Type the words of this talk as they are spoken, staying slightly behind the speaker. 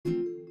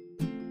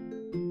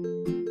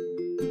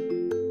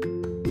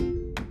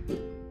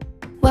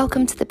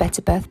Welcome to the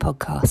Better Birth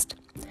podcast.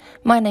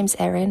 My name's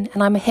Erin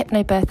and I'm a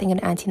hypnobirthing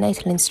and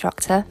antenatal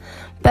instructor,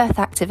 birth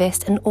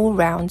activist and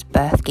all-round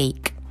birth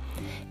geek.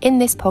 In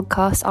this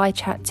podcast, I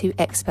chat to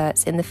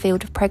experts in the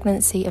field of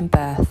pregnancy and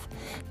birth,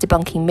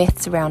 debunking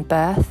myths around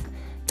birth,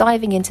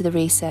 diving into the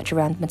research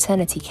around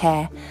maternity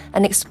care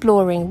and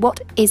exploring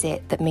what is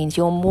it that means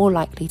you're more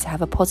likely to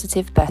have a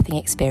positive birthing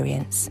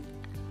experience.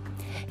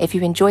 If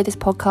you enjoy this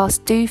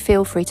podcast, do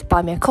feel free to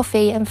buy me a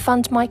coffee and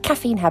fund my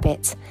caffeine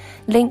habit.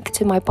 Link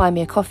to my Buy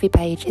Me a Coffee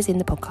page is in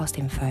the podcast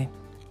info.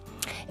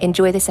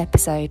 Enjoy this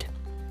episode.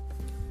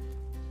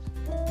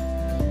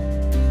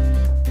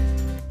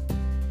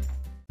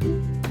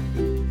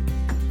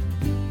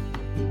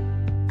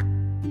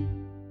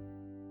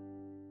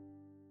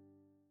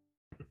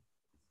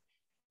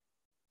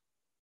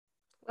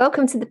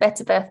 Welcome to the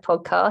Better Birth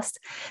podcast.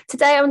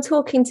 Today I'm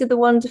talking to the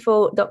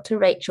wonderful Dr.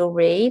 Rachel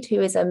Reed,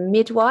 who is a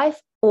midwife,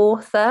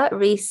 author,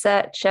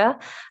 researcher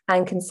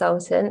and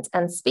consultant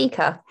and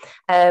speaker.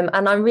 And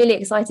I'm really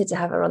excited to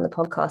have her on the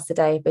podcast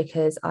today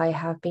because I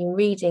have been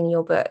reading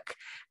your book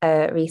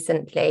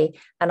recently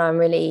and I'm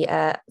really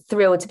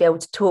thrilled to be able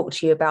to talk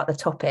to you about the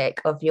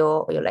topic of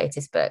your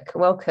latest book.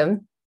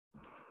 Welcome.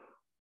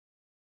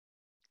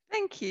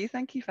 Thank you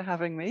for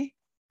having me.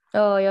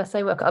 Oh, you're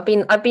so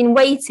welcome. I've been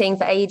waiting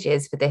for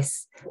ages for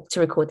this to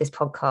record this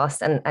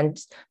podcast and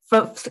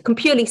for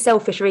purely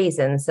selfish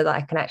reasons so that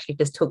I can actually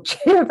just talk to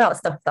you about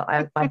stuff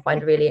that I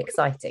find really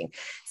exciting.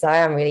 So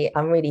I'm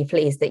really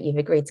pleased that you've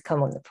agreed to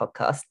come on the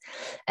podcast.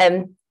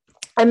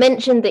 I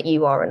mentioned that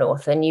you are an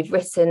author and you've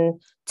written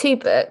two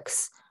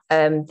books,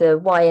 the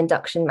Why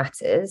Induction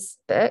Matters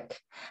book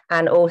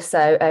and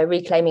also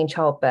Reclaiming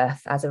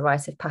Childbirth as a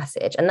Rite of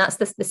Passage. And that's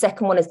the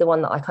second one is the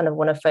one that I kind of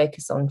want to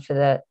focus on for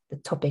the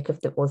topic of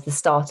the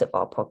start of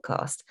our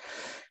podcast.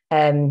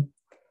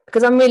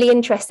 Because I'm really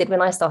interested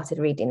when I started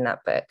reading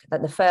that book,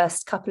 that the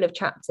first couple of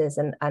chapters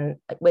and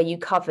where you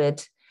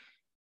covered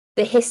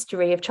the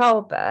history of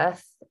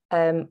childbirth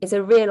is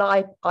a real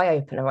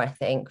eye-opener, I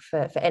think,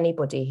 for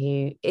anybody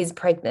who is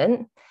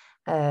pregnant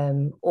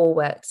or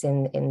works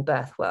in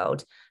birth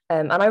world.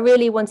 And I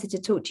really wanted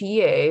to talk to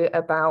you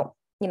about,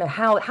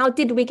 how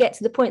did we get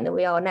to the point that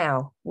we are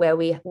now, where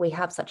we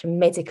have such a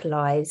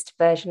medicalized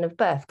version of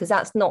birth? Because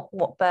that's not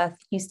what birth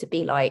used to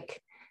be like,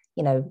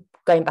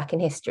 going back in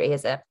history,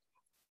 is it?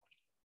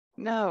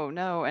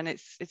 No, and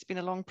it's been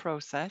a long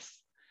process,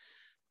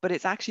 but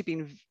it's actually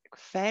been a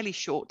fairly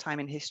short time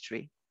in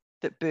history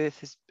that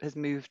birth has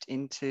moved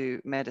into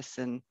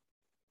medicine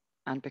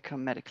and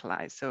become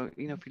medicalized. So,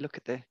 if we look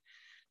at the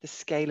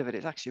scale of it,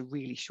 it's actually a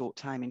really short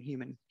time in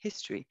human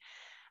history.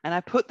 And I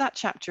put that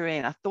chapter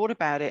in, I thought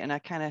about it, and I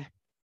kind of,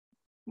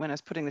 when I was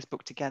putting this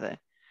book together,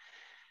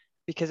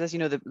 because as you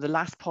know, the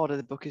last part of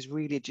the book is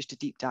really just a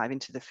deep dive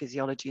into the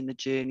physiology and the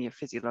journey of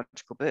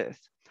physiological birth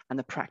and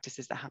the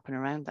practices that happen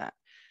around that.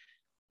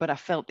 But I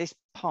felt this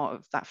part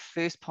of that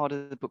first part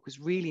of the book was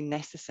really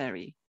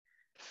necessary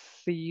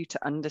for you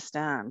to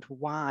understand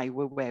why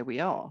we're where we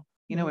are.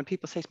 When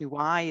people say to me,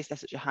 why is there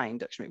such a high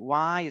induction rate?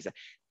 Why is it?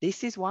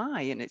 This is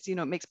why. And it's, it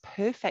makes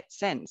perfect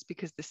sense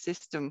because the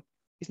system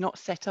is not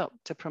set up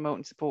to promote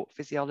and support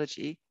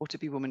physiology or to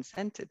be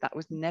woman-centered. That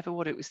was never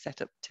what it was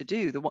set up to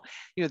do,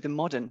 the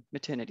modern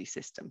maternity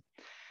system.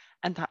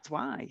 And that's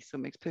why. So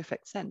it makes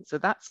perfect sense. So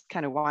that's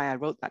kind of why I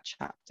wrote that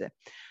chapter.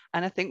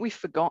 And I think we've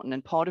forgotten,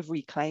 and part of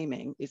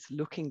reclaiming is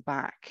looking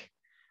back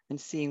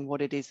and seeing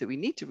what it is that we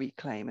need to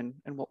reclaim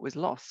and what was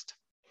lost.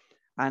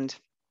 And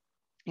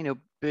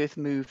birth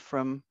moved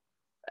from,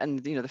 and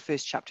the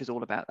first chapter is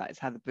all about that, is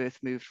how the birth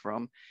moved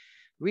from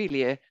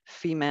really a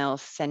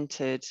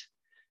female-centered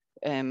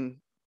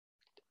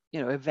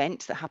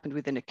event that happened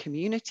within a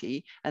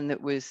community and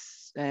that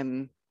was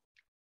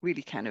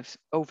really kind of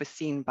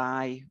overseen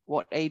by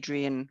what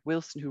Adrian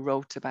Wilson, who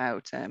wrote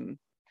about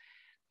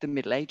the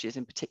Middle Ages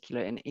in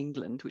particular in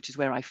England, which is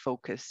where I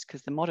focused,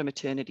 because the modern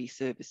maternity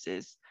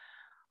services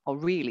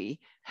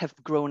have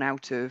grown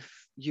out of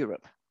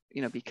Europe,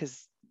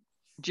 because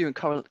during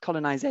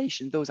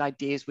colonization, those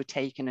ideas were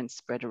taken and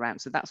spread around.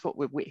 So that's what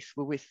we're with.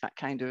 We're with that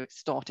kind of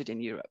started in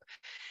Europe.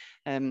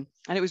 And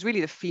it was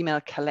really the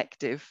female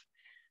collective,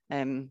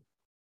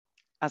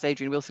 as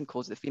Adrian Wilson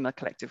calls it, the female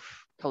collective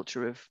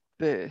culture of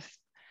birth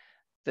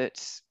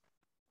that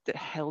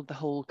held the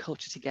whole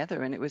culture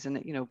together. And it was,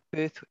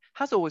 birth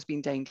has always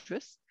been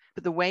dangerous,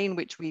 but the way in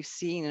which we've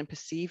seen and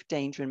perceived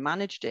danger and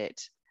managed it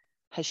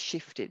has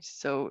shifted.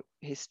 So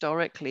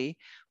historically,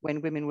 when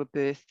women were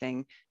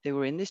birthing, they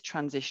were in this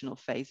transitional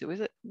phase. It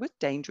was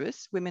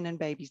dangerous. Women and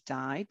babies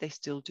died. They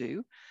still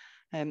do.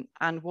 And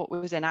what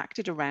was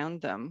enacted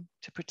around them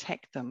to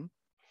protect them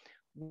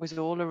was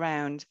all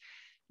around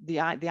the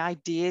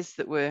ideas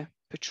that were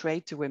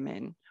portrayed to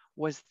women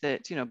was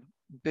that,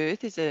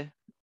 birth is a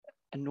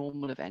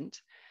normal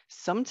event.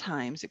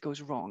 Sometimes it goes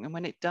wrong. And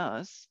when it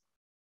does,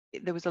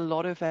 there was a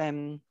lot of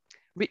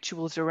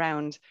rituals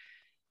around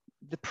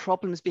the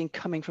problems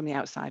coming from the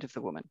outside of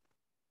the woman.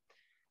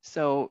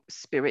 So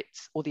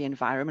spirits or the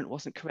environment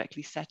wasn't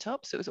correctly set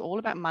up. So it was all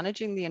about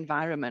managing the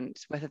environment,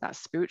 whether that's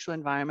spiritual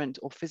environment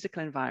or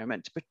physical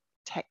environment, to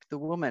protect the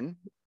woman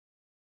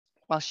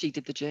while she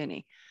did the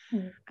journey.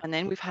 And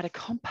then we've had a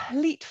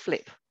complete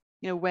flip,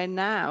 where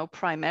now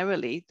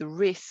primarily the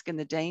risk and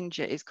the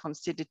danger is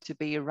considered to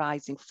be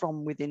arising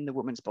from within the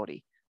woman's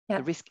body. Yeah.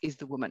 The risk is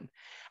the woman.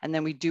 And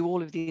then we do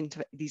all of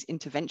these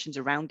interventions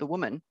around the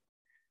woman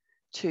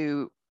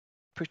to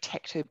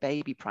protect her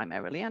baby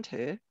primarily, and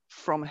her,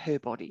 from her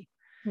body.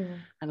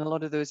 And a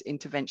lot of those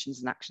interventions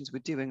and actions we're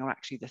doing are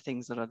actually the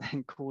things that are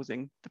then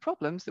causing the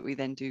problems that we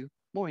then do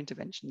more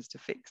interventions to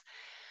fix.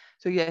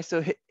 So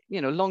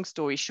long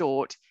story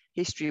short,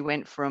 history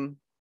went from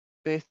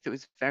birth that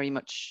was very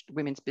much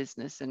women's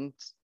business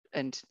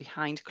and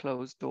behind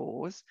closed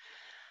doors.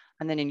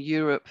 And then in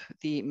Europe,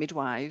 the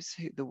midwives,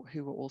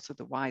 who were also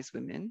the wise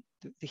women,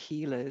 the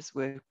healers,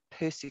 were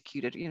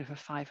persecuted, for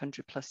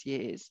 500 plus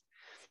years.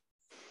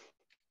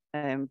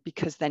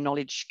 Because their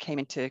knowledge came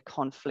into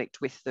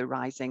conflict with the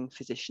rising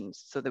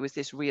physicians. So there was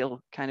this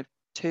real kind of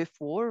turf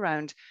war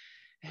around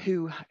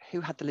who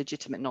had the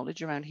legitimate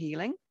knowledge around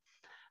healing.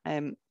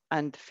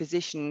 And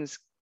physicians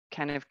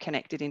kind of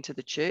connected into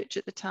the church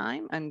at the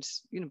time and,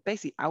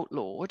 basically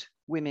outlawed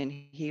women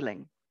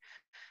healing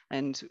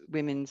and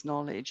women's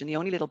knowledge. And the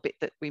only little bit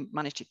that we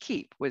managed to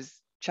keep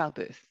was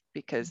childbirth,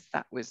 because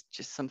that was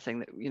just something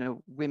that,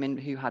 women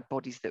who had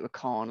bodies that were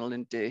carnal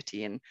and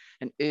dirty and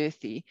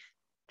earthy,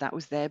 that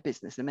was their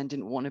business. The men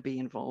didn't want to be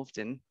involved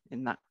in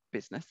that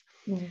business.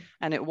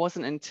 And it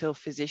wasn't until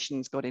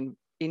physicians got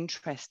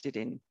interested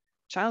in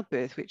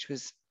childbirth, which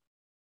was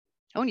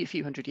only a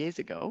few hundred years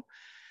ago,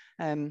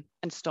 and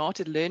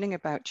started learning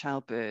about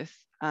childbirth,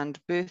 and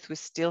birth was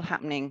still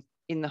happening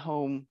in the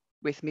home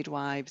with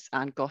midwives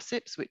and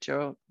gossips, which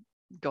are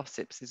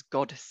gossips is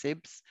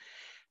goddesses,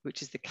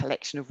 which is the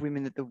collection of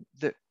women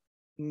that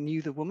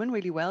knew the woman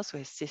really well. So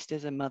her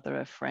sisters, her mother,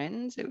 her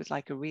friends. It was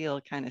like a real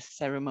kind of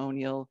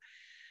ceremonial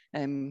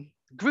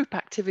group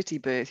activity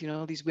birth.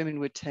 All these women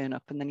would turn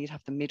up, and then you'd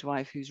have the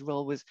midwife, whose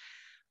role was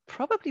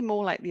probably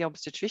more like the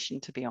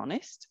obstetrician, to be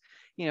honest,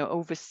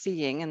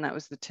 overseeing, and that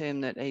was the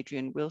term that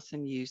Adrian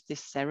Wilson used, this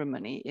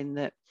ceremony, in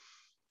that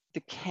the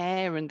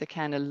care and the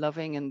kind of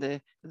loving and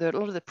a lot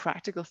of the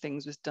practical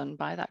things was done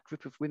by that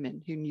group of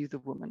women who knew the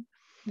woman.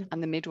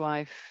 And the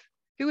midwife,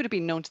 who would have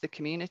been known to the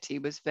community,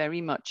 was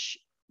very much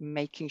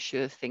making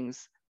sure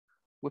things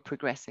were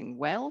progressing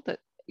well, that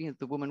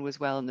the woman was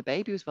well and the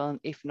baby was well, and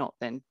if not,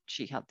 then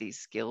she had these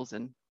skills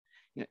and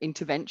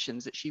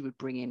interventions that she would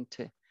bring in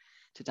to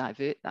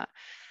divert that.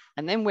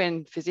 And then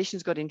when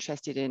physicians got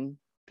interested in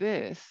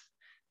birth,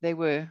 they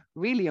were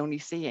really only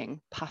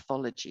seeing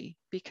pathology,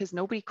 because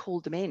nobody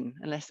called them in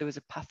unless there was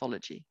a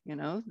pathology.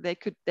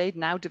 They'd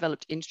now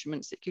developed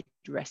instruments that could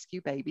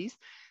rescue babies,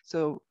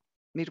 so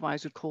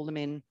midwives would call them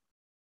in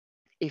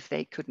if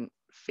they couldn't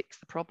fix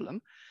the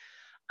problem.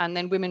 And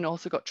then women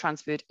also got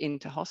transferred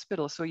into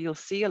hospital. So you'll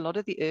see a lot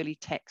of the early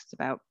texts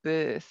about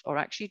birth are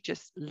actually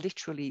just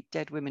literally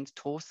dead women's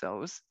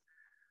torsos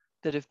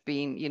that have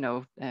been,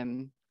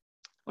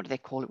 what do they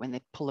call it when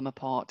they pull them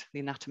apart, the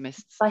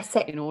anatomists?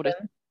 Dissect in order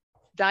them.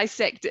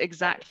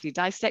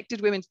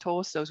 Dissected women's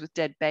torsos with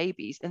dead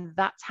babies. And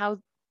that's how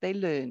they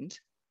learned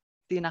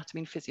the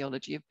anatomy and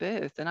physiology of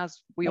birth. And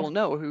as we all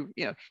know,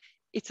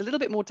 it's a little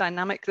bit more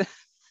dynamic than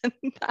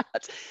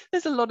that.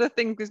 There's a lot of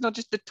things. It's not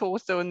just the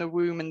torso and the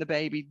womb and the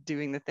baby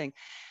doing the thing.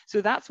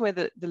 So that's where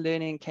the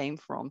learning came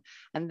from.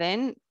 And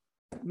then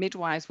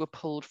midwives were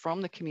pulled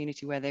from the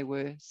community where they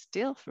were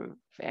still for a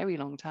very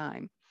long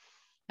time.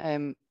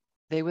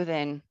 They were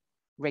then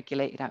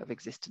regulated out of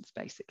existence,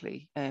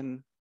 basically.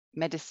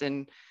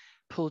 Medicine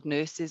pulled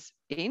nurses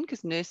in,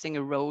 because nursing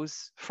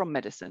arose from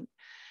medicine.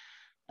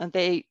 And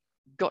they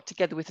got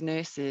together with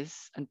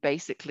nurses and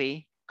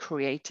basically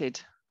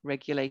created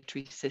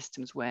regulatory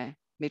systems where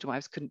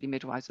midwives couldn't be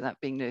midwives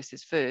without being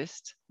nurses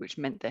first, which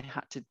meant they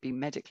had to be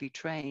medically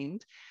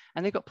trained.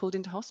 And they got pulled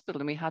into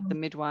hospital, and we had the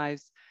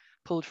midwives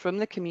pulled from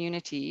the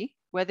community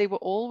where they were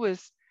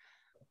always,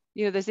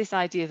 there's this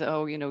idea that,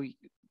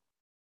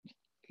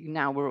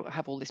 now we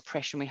have all this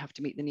pressure and we have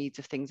to meet the needs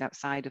of things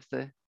outside of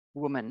the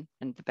woman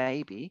and the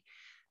baby.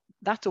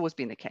 That's always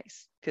been the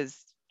case,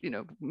 because,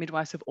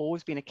 midwives have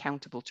always been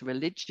accountable to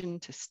religion,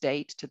 to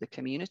state, to the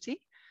community.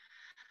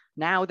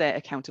 Now they're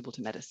accountable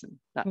to medicine.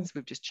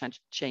 We've just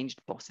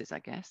changed bosses, I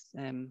guess.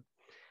 And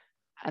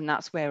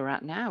that's where we're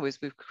at now, is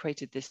we've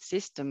created this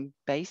system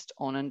based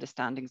on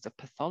understandings of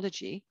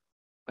pathology,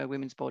 where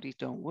women's bodies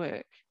don't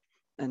work,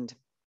 and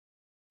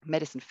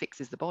medicine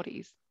fixes the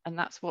bodies. And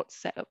that's what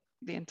set up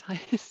the entire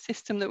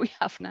system that we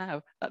have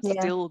now. That's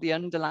still the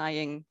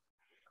underlying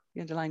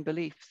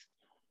beliefs.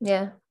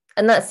 Yeah.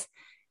 And that's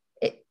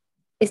it.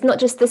 It's not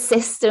just the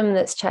system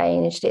that's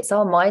changed, it's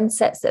our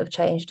mindsets that have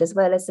changed as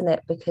well, isn't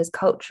it? Because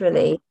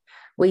culturally,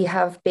 we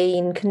have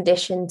been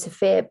conditioned to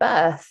fear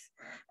birth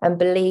and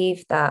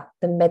believe that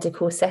the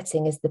medical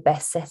setting is the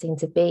best setting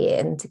to be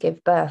in to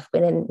give birth,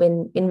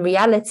 when in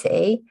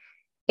reality,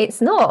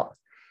 it's not,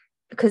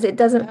 because it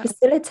doesn't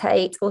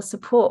facilitate or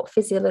support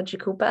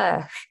physiological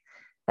birth,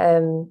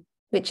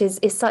 which is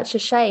such a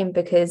shame,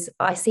 because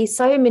I see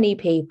so many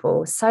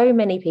people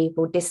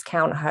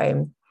discount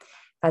home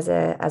as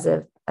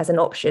as an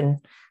option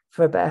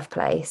for a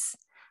birthplace.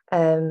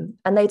 And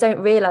they don't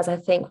realize, I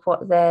think,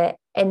 what they're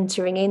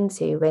entering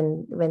into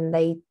when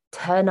they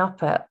turn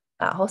up at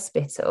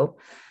hospital,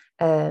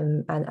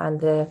 and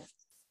the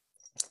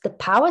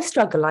power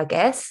struggle, I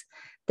guess,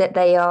 that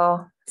they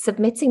are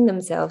submitting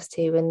themselves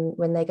to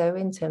when they go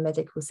into a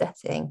medical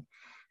setting,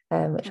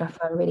 which I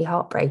find really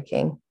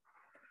heartbreaking.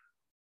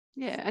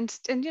 Yeah, and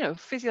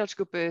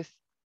physiological birth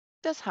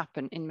does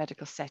happen in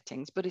medical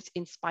settings, but it's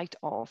in spite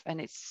of, and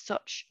it's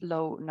such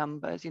low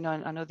numbers.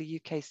 I know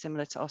the UK is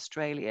similar to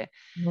Australia,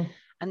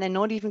 and they're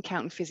not even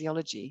counting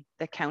physiology.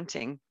 They're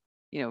counting,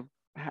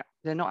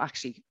 they're not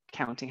actually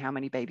counting how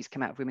many babies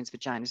come out of women's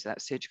vaginas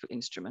without surgical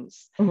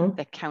instruments.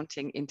 They're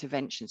counting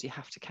interventions. You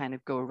have to kind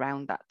of go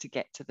around that to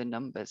get to the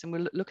numbers. And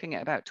we're looking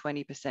at about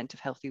 20% of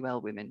healthy,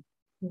 well women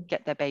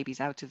get their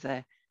babies out of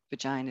their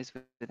vaginas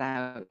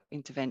without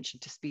intervention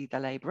to speed their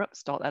labor up,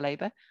 start their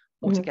labor,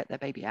 or to get their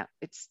baby out.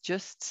 It's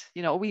just,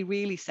 are we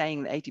really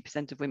saying that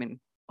 80% of women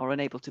are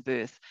unable to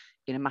birth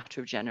in a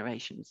matter of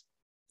generations?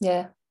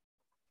 Yeah,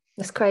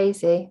 that's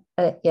crazy.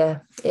 Yeah,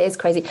 it is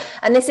crazy.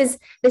 And this is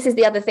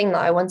the other thing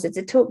that I wanted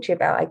to talk to you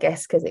about, I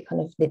guess, because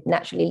it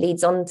naturally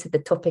leads on to the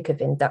topic of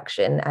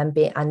induction and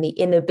the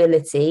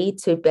inability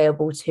to be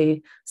able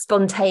to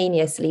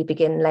spontaneously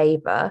begin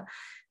labor.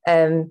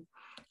 And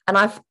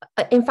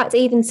in fact,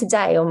 even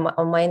today on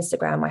my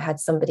Instagram, I had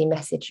somebody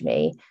message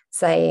me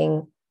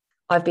saying,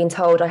 I've been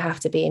told I have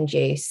to be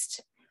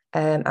induced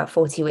at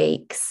 40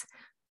 weeks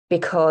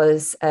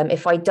because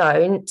if I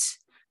don't,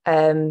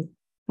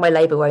 my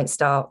labour won't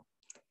start,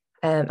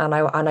 and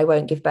I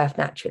won't give birth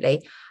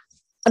naturally.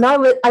 And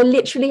I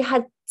literally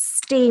had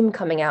steam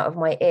coming out of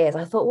my ears.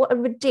 I thought, what a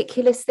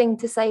ridiculous thing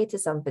to say to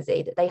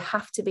somebody, that they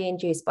have to be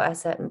induced by a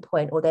certain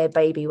point or their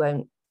baby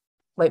won't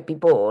be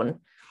born.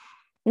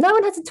 No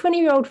one has a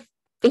 20-year-old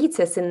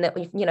fetus in that,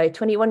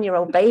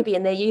 21-year-old baby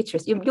in their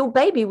uterus. Your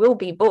baby will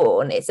be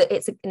born. It's a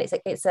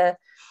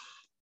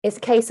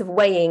case of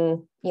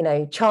weighing,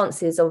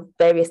 chances of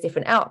various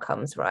different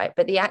outcomes, right?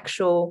 But the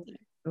actual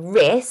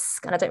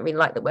risk, and I don't really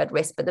like the word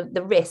risk, but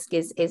the risk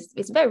is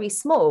very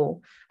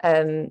small.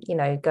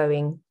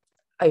 Going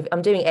over,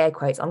 I'm doing air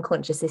quotes. I'm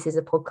conscious this is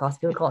a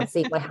podcast. People can't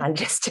see my hand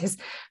gestures,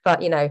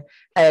 but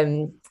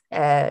going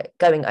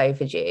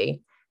overdue.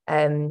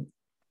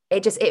 I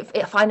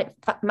find it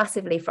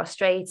massively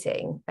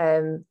frustrating,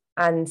 and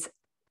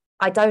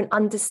I don't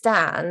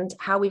understand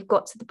how we've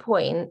got to the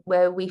point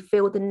where we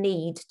feel the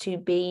need to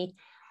be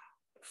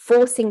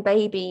forcing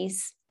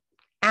babies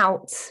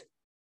out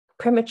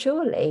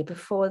prematurely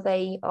before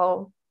they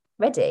are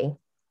ready.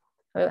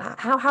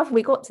 How have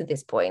we got to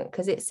this point?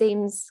 Because it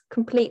seems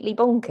completely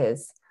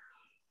bonkers.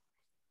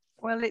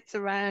 Well, it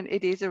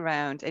is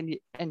around,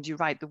 and you're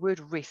right, the word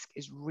risk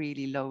is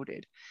really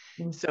loaded.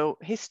 So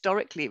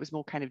historically, it was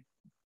more kind of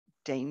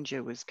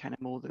danger was kind of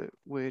more the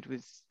word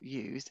was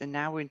used, and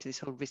now we're into this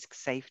whole risk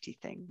safety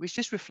thing, which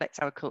just reflects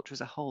our culture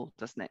as a whole,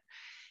 doesn't it?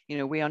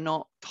 We are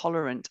not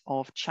tolerant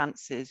of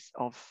chances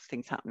of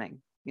things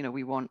happening.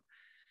 We want,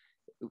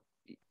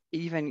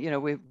 even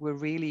we're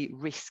really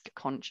risk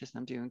conscious, and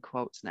I'm doing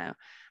quotes now,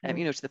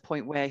 to the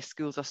point where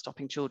schools are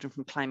stopping children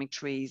from climbing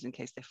trees in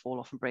case they fall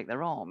off and break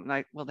their arm.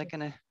 Like, well, they're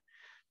gonna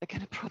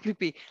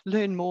probably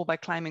learn more by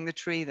climbing the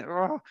tree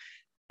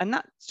and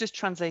that's just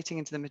translating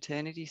into the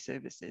maternity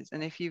services.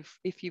 And if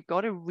you've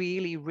got a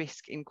really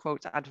risk, in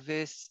quotes,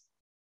 adverse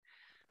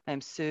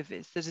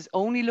service that is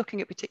only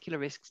looking at particular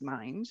risks,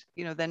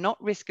 they're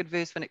not risk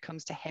adverse when it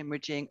comes to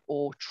hemorrhaging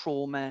or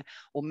trauma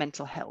or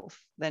mental health.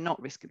 They're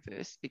not risk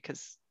adverse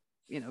because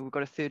we've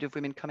got a third of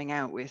women coming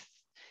out with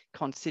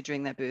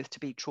considering their birth to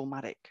be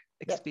traumatic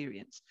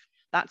experience.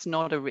 Yep. That's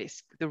not a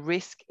risk. The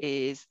risk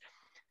is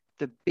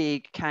the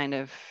big kind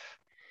of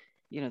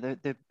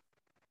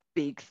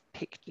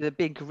the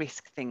big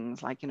risk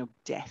things like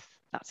death.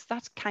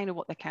 That's kind of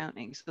what they're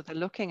counting. So they're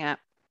looking at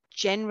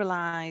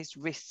generalized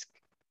risk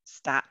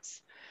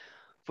stats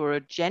for a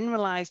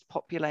generalized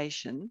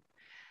population,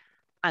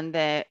 and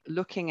they're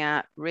looking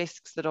at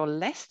risks that are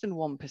less than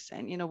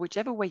 1%,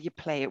 whichever way you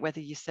play it,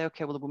 whether you say,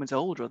 okay, well, the woman's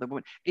older or the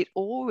woman, it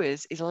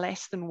always is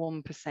less than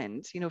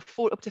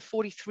 1%, up to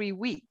 43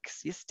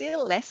 weeks, you're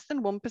still less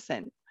than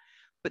 1%.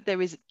 But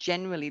there is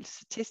generally,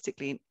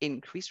 statistically, an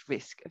increased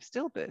risk of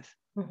stillbirth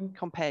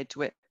compared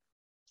to it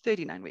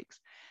 39 weeks.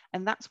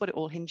 And that's what it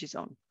all hinges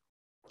on.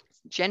 It's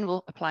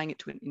general, applying it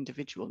to an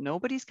individual.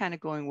 Nobody's kind of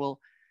going, well,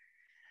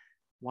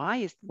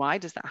 why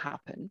does that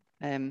happen?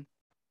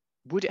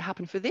 Would it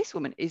happen for this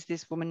woman? Is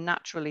this woman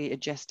naturally a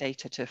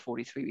gestator to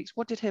 43 weeks?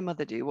 What did her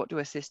mother do? What do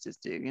her sisters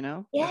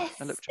do? Yes,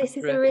 this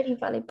is a really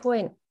valid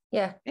point.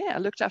 Yeah, I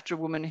looked after a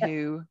woman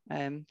who,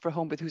 for a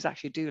home birth, who's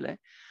actually a doula.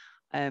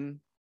 And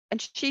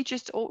she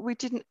we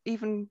didn't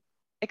even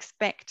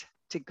expect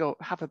to go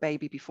have a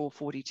baby before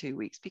 42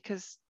 weeks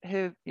because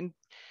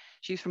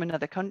she was from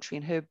another country,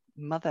 and her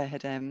mother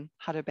had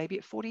had her baby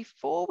at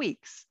 44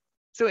 weeks.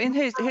 So in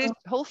her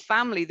whole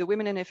family, the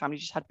women in her family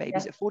just had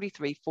babies at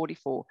 43,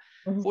 44,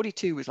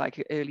 42 was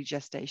like early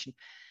gestation.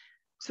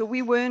 So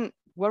we weren't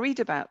worried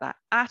about that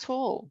at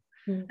all.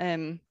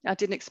 I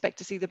didn't expect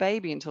to see the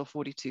baby until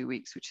 42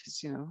 weeks, which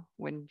is,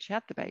 when she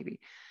had the baby.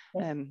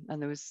 And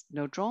there was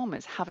no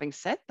dramas. Having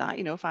said that,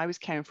 if I was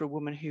caring for a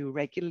woman who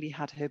regularly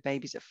had her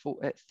babies at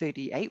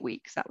 38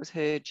 weeks, that was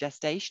her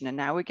gestation, and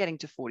now we're getting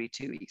to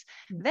 42 weeks.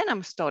 Then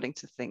I'm starting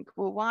to think,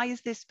 well, why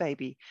is this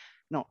baby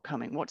not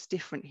coming? What's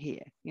different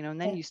here? And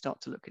then you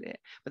start to look at it.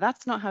 But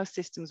that's not how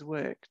systems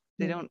work.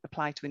 They don't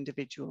apply to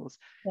individuals.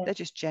 They're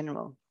just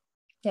general.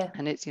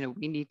 And it's,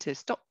 we need to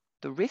stop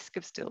the risk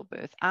of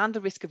stillbirth, and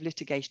the risk of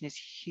litigation is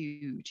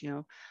huge.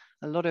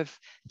 A lot of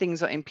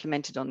things are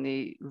implemented on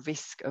the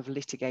risk of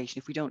litigation.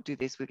 If we don't do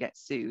this, we'll get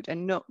sued.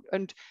 And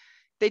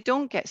they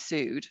don't get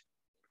sued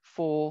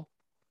for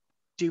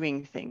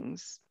doing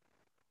things.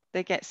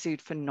 They get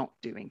sued for not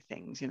doing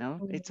things.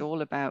 It's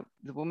all about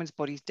the woman's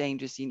body's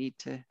dangerous. You need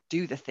to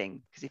do the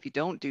thing, because if you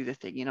don't do the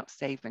thing, you're not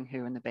saving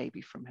her and the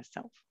baby from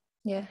herself.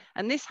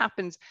 And this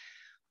happens,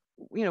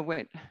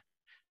 when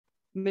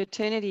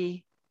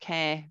maternity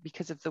care,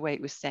 because of the way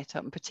it was set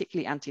up, and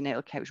particularly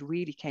antenatal care, which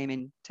really came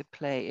into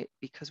play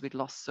because we'd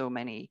lost so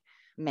many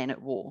men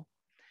at war,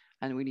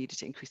 and we needed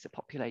to increase the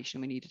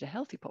population. We needed a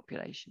healthy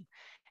population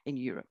in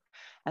Europe.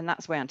 And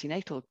that's where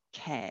antenatal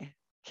care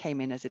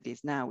came in as it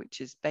is now,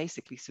 which is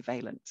basically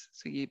surveillance.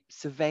 So you're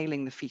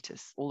surveilling the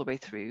fetus all the way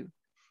through,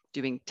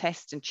 doing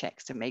tests and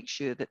checks to make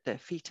sure that the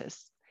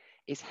fetus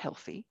is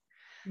healthy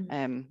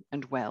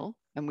and well.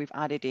 And we've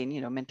added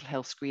in, mental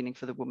health screening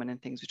for the woman and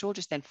things, which all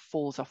just then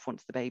falls off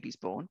once the baby's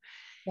born.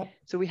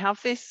 So we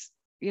have this,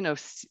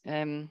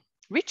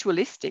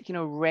 ritualistic,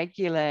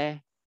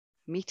 regular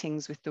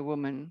meetings with the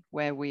woman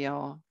where we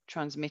are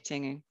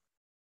transmitting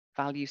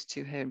values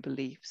to her and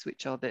beliefs,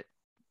 which are that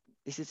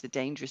this is a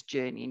dangerous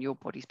journey and your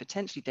body's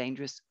potentially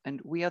dangerous. And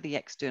we are the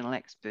external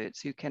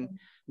experts who can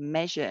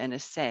measure and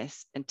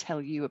assess and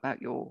tell you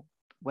about your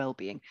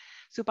well-being.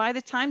 So by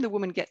the time the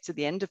woman gets to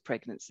the end of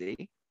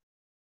pregnancy,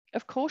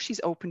 of course,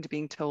 she's open to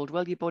being told,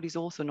 well, your body's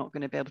also not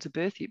going to be able to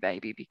birth your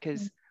baby,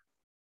 because,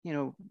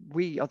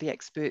 we are the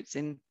experts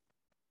in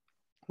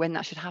when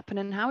that should happen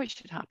and how it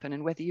should happen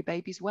and whether your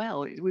baby's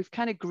well. We've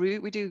kind of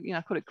we do,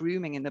 I call it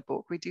grooming in the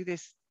book. We do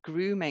this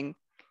grooming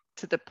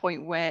to the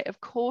point where, of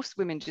course,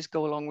 women just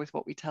go along with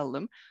what we tell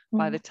them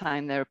by the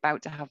time they're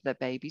about to have their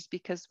babies,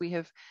 because we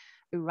have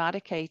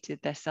eradicated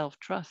their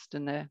self-trust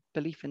and their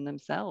belief in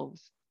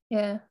themselves.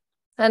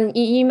 And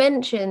you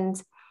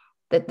mentioned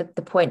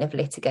the point of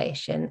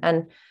litigation,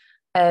 and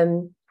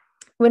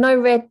when I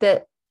read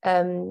that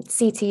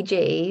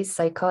CTG,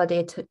 so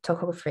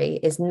cardiotocography,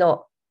 is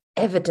not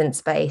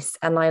evidence-based,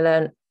 and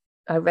I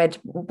read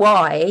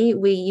why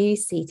we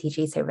use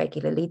CTG so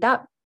regularly,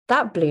 that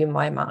blew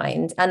my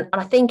mind. And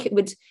I think it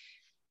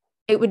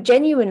would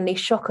genuinely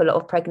shock a lot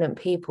of pregnant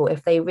people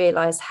if they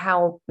realize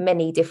how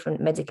many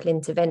different medical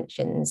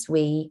interventions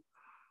we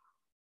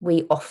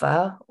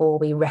offer or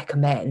we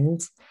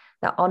recommend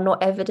that are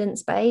not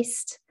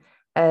evidence-based.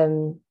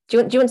 Do you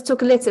want to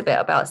talk a little bit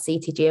about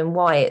CTG and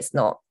why it's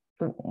not,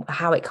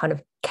 how it kind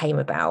of came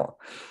about?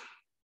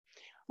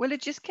 Well, it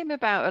just came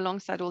about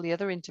alongside all the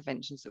other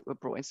interventions that were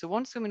brought in. So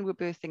once women were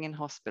birthing in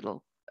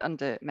hospital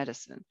under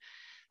medicine,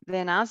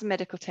 then as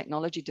medical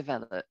technology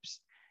developed,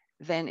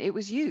 then it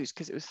was used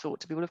because it was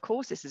thought to be, well, of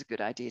course, this is a good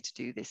idea to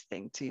do this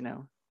thing to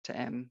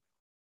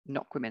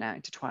knock women out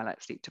into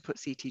twilight sleep, to put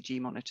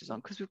CTG monitors on,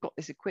 because we've got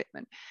this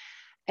equipment.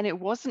 And it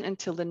wasn't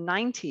until the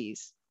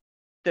 90s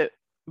that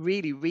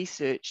really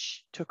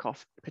research took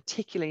off,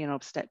 particularly in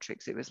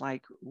obstetrics. It was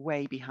like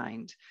way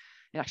behind.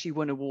 It actually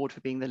won an award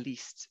for being the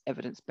least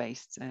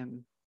evidence-based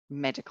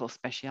medical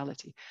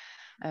speciality.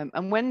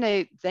 And when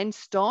they then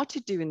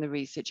started doing the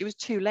research, it was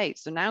too late.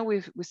 So now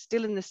we're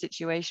still in the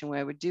situation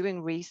where we're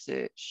doing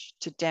research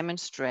to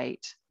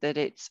demonstrate that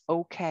it's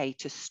okay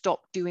to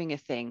stop doing a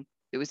thing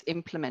that was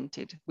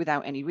implemented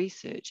without any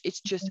research.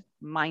 It's just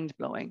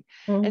mind-blowing.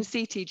 And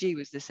CTG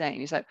was the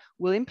same. It's like,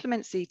 we'll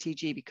implement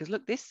CTG because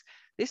look, this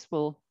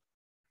will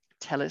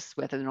tell us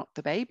whether or not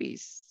the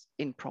baby's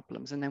in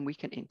problems, and then we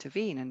can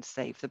intervene and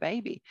save the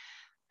baby.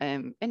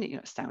 And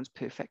it sounds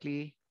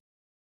perfectly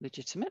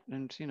legitimate,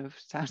 and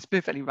sounds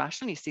perfectly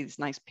rational. You see this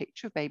nice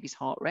picture of baby's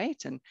heart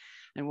rate and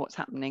what's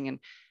happening,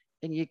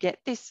 and you get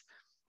this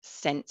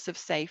sense of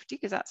safety,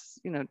 because that's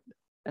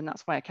and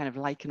that's why I kind of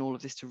liken all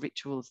of this to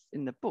rituals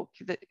in the book,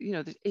 that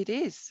that it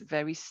is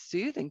very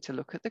soothing to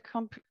look at the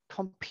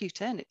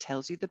computer, and it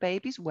tells you the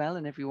baby's well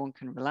and everyone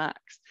can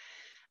relax.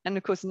 And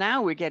of course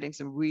now we're getting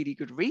some really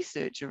good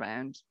research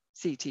around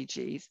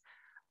CTGs,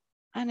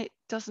 and it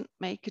doesn't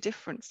make a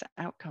difference to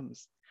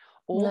outcomes.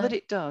 All that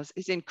it does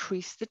is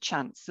increase the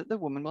chance that the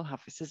woman will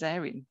have a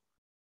cesarean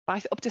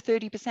by up to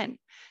 30%.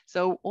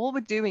 So all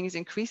we're doing is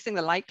increasing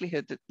the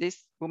likelihood that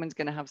this woman's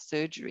going to have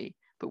surgery,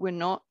 but we're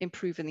not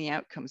improving the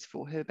outcomes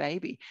for her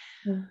baby.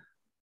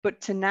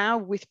 But to now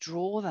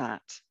withdraw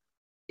that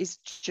is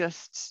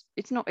just,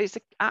 it's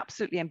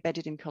absolutely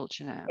embedded in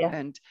culture now.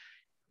 And,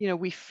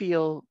 we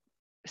feel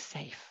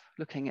safe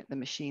looking at the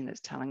machine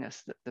that's telling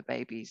us that the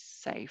baby's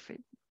safe,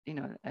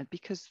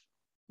 because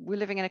we're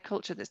living in a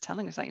culture that's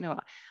telling us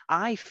that,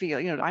 I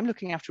feel, I'm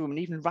looking after a woman,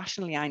 even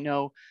rationally, I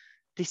know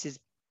this is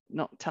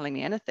not telling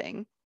me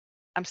anything,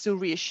 I'm still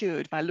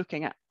reassured by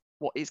looking at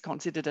what is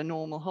considered a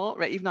normal heart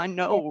rate, even though I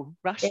know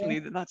rationally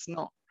that that's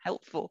not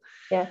helpful.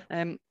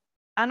 And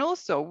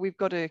also we've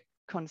got to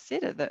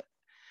consider that,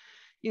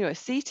 you know, a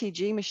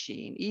CTG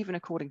machine, even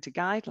according to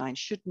guidelines,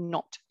 should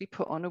not be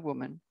put on a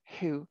woman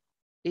who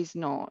is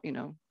not, you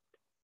know,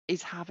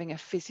 is having a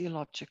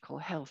physiological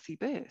healthy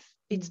birth.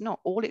 It's not.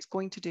 All it's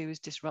going to do is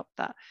disrupt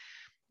that.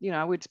 You know,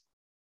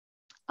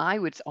 I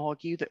would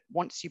argue that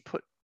once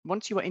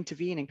you are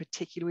intervening,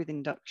 particularly with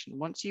induction,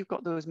 once you've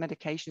got those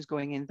medications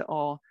going in that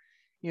are,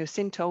 you know,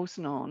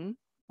 syntocinon,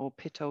 or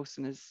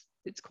pitocin as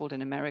it's called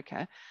in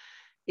America,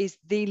 is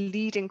the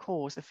leading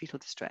cause of fetal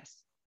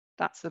distress.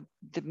 That's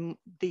the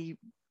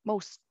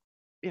most,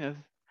 you know,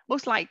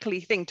 most likely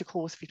thing to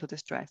cause fetal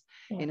distress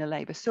in a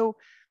labor. So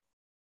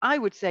I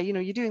would say, you know,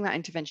 you're doing that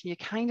intervention, you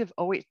kind of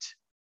owe it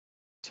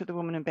to the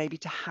woman and baby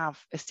to have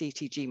a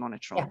CTG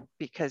monitor on,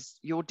 because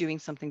you're doing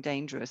something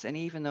dangerous. And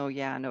even though,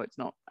 I know it's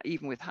not,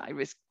 even with high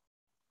risk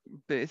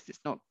birth, it's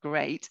not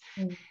great,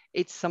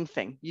 it's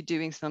something. You're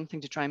doing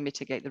something to try and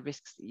mitigate the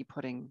risks that you're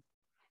putting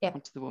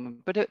onto the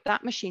woman. But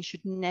that machine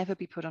should never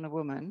be put on a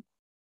woman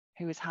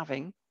who is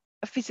having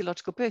a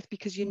physiological birth,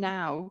 because you're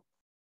now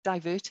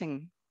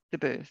diverting the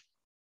birth.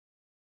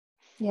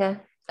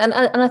 And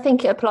I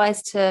think it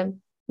applies to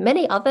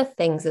many other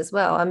things as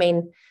well. I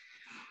mean,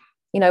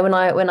 you know,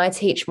 when I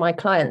teach my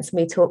clients,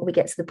 we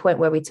get to the point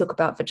where we talk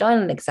about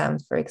vaginal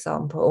exams, for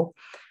example.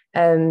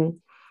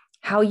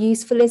 How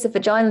useful is a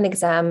vaginal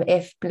exam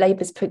if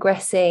labour's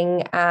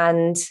progressing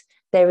and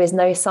there is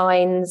no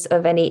signs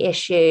of any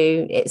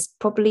issue? It's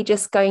probably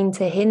just going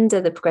to hinder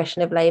the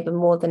progression of labour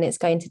more than it's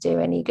going to do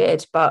any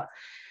good. But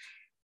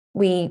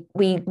we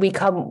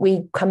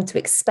come to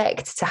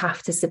expect to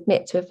have to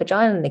submit to a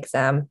vaginal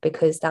exam,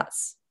 because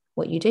that's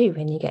what you do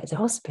when you get to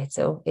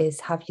hospital,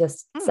 is have your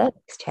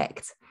cervix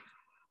checked.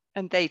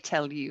 And they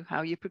tell you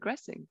how you're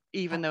progressing,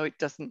 even though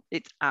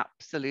it's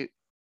absolute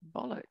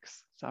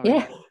bollocks. Sorry.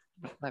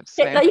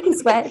 You can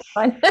swear, it's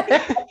fine.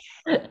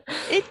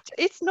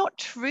 It's not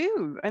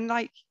true. And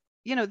like,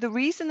 you know, the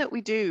reason that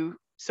we do,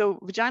 so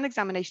vaginal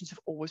examinations have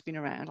always been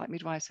around, like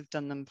midwives have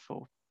done them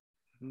for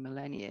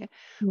millennia,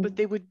 but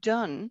they were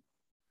done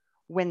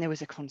when there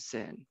was a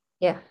concern.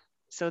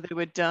 So they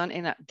were done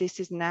in this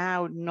is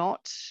now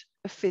not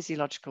a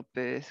physiological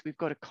birth, we've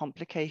got a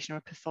complication or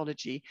a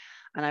pathology,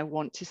 and I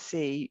want to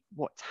see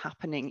what's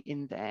happening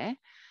in there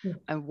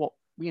and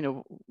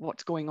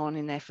what's going on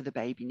in there for the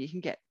baby. And you can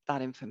get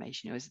that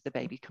information, you know, is the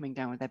baby coming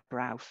down with their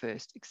brow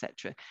first,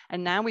 etc.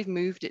 And now we've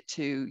moved it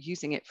to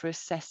using it for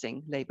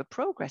assessing labor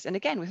progress, and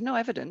again with no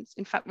evidence.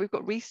 In fact, we've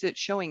got research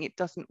showing it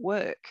doesn't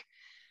work,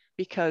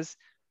 because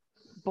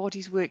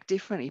bodies work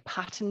differently,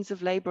 patterns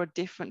of labor are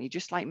differently,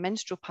 just like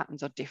menstrual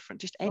patterns are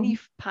different. Just any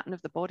pattern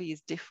of the body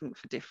is different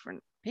for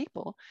different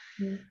people.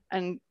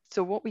 And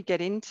so what we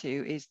get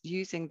into is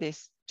using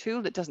this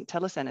tool that doesn't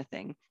tell us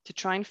anything to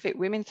try and fit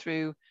women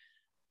through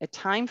a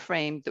time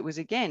frame that was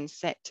again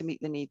set to meet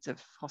the needs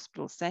of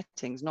hospital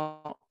settings,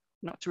 not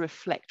to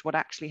reflect what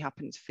actually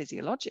happens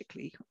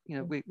physiologically. You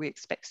know, we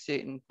expect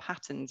certain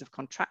patterns of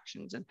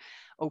contractions and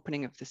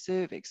opening of the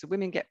cervix. So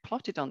women get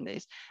plotted on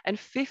this, and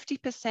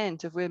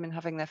 50% of women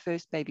having their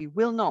first baby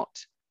will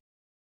not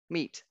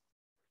meet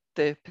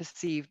the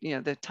perceived, you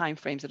know, the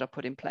timeframes that are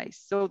put in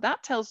place. So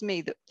that tells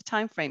me that the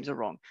timeframes are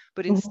wrong.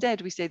 But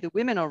instead we say the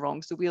women are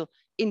wrong, so we'll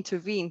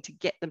intervene to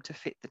get them to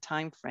fit the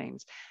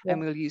timeframes, and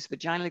we'll use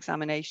vaginal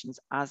examinations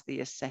as the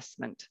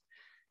assessment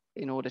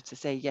in order to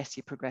say, yes,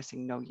 you're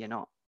progressing, no, you're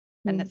not.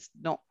 And that's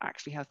not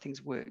actually how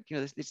things work. You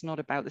know, it's not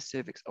about the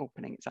cervix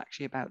opening. It's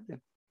actually about the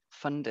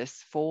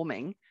fundus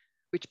forming,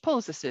 which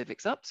pulls the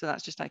cervix up. So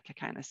that's just like a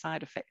kind of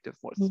side effect of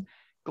what's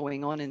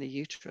going on in the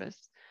uterus.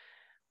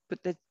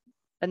 But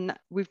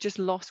we've just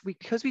lost,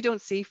 because we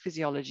don't see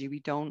physiology, we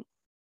don't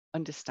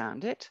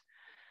understand it.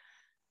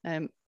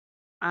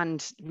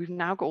 And we've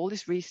now got all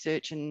this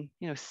research and,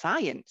 you know,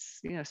 science,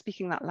 you know,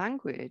 speaking that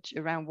language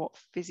around what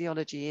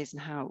physiology is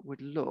and how it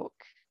would look,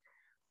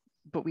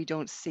 but we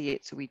don't see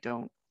it, so we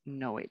don't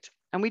know it,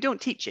 and we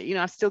don't teach it. You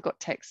know, I've still got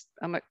text.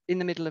 I'm in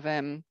the middle of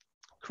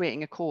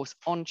creating a course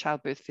on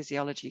childbirth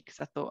physiology,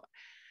 because I thought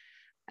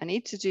I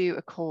need to do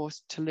a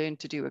course to learn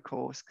to do a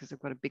course, because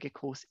I've got a bigger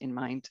course in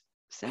mind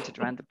centered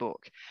around the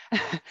book.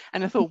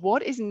 And I thought,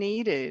 what is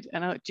needed?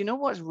 And do you know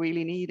what's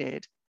really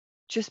needed?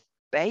 Just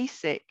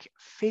basic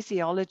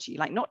physiology,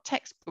 like not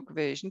textbook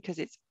version, because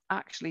it's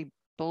actually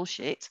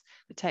bullshit,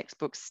 the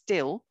textbook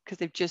still,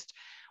 because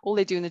all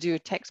they do when they do a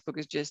textbook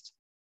is just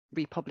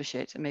republish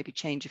it and maybe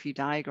change a few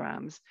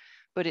diagrams,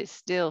 but it's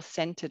still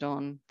centered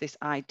on this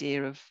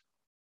idea of,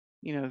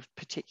 you know,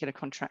 particular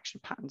contraction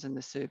patterns in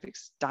the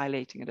cervix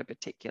dilating in a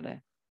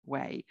particular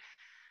way.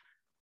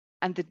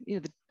 And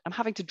I'm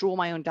having to draw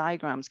my own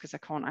diagrams, because I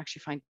can't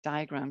actually find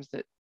diagrams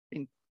that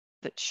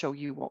show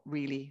you what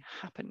really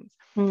happens.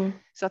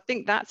 So I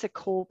think that's a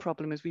core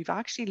problem, is we've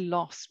actually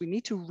lost. We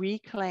need to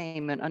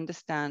reclaim an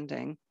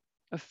understanding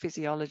of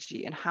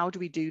physiology, and how do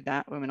we do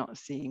that when we're not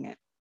seeing it?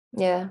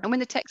 Yeah. And when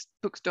the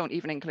textbooks don't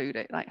even include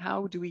it, like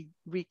how do we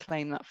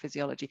reclaim that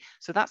physiology?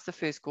 So that's the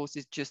first course,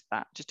 is just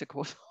that, just a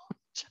course on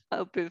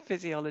childbirth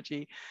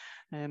physiology,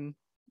 I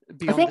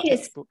beyond think the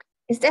textbook.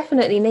 it's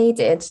definitely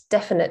needed,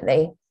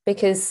 definitely,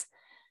 because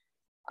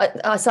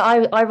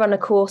I run a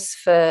course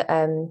for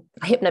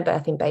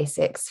hypnobirthing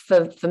basics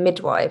for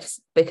midwives,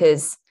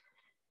 because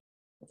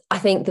I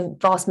think the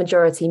vast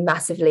majority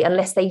massively,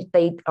 unless they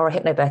are a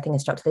hypnobirthing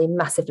instructor, they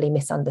massively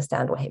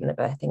misunderstand what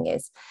hypnobirthing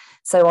is.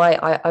 So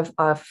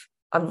I've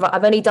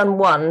only done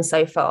one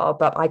so far,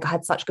 but I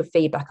had such good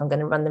feedback. I'm going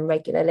to run them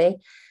regularly.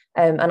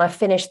 And I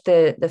finished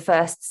the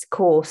first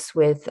course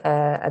with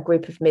a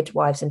group of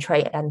midwives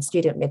and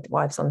student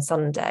midwives on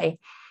Sunday.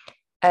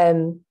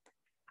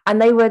 And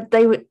they were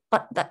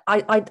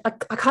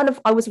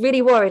I was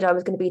really worried I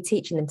was going to be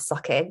teaching them to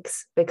suck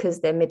eggs, because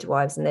they're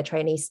midwives and they're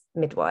trainee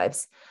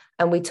midwives.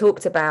 And we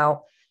talked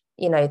about,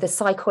 the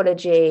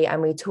psychology,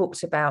 and we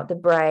talked about the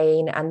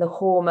brain and the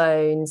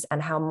hormones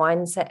and how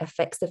mindset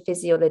affects the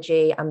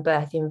physiology and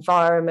birth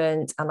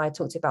environment. And I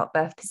talked about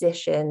birth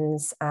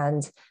positions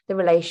and the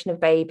relation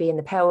of baby and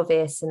the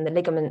pelvis and the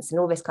ligaments and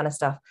all this kind of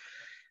stuff.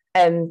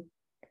 And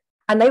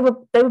they were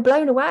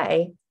blown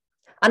away.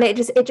 And it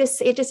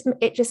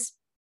just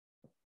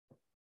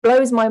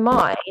blows my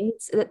mind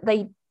that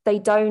they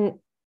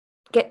don't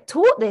get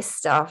taught this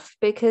stuff,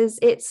 because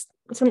it's,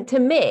 to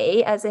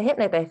me as a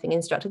hypnobirthing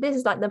instructor, this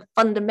is like the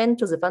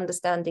fundamentals of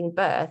understanding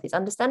birth. It's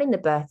understanding the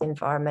birth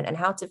environment and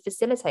how to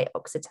facilitate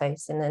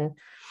oxytocin and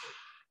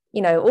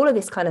all of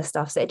this kind of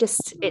stuff. So it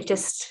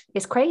just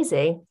is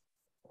crazy.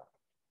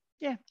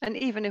 Yeah. And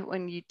even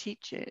when you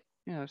teach it,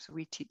 so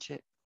we teach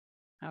it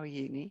our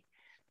uni,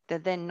 they're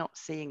then not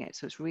seeing it.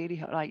 So it's really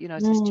hard. Like,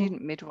 as a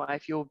student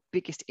midwife, your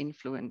biggest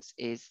influence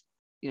is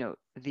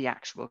the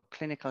actual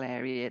clinical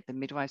area, the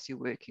midwives you're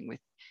working with,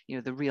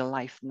 the real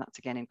life. And that's,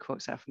 again, in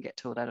quotes. I often get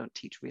told I don't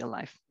teach real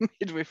life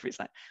midwifery. It's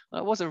like,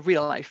 well, I was a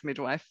real life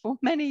midwife for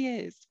many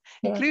years,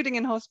 including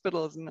in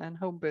hospitals and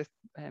home birth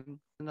in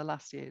the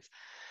last years.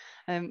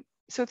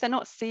 So if they're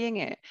not seeing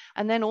it,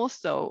 and then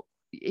also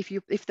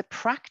if the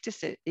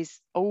practice is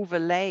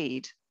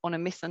overlaid on a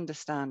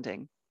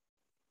misunderstanding,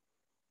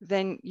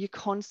 then you're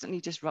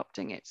constantly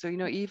disrupting it. So,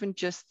 even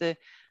just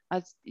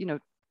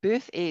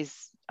birth is,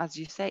 as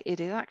you say, it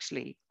is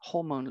actually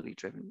hormonally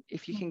driven.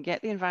 If you can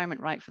get the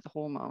environment right for the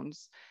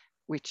hormones,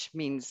 which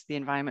means the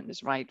environment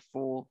is right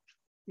for,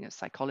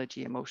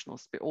 psychology, emotional,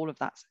 spirit, all of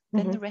that,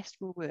 then the rest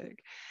will work.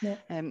 Yeah.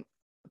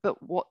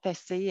 But what they're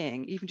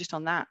seeing, even just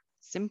on that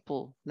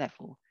simple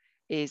level,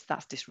 is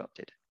that's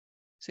disrupted.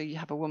 So you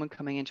have a woman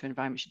coming into an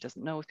environment she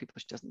doesn't know, with people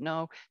she doesn't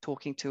know,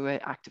 talking to her,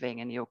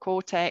 activating a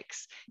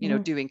neocortex,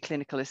 doing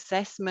clinical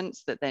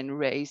assessments that then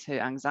raise her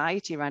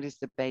anxiety around, is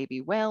the baby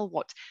well?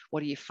 What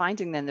are you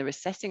finding? Then they're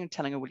assessing and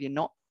telling her, well, you're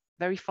not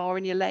very far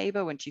in your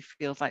labor, when she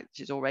feels like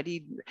she's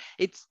already,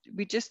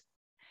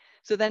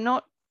 so they're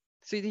not,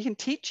 so you can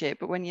teach it,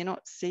 but when you're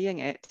not seeing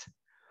it,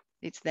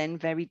 it's then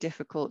very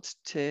difficult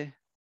to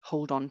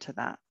hold on to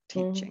that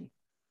teaching.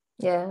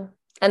 Yeah.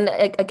 And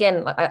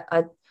again,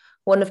 I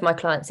one of my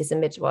clients is a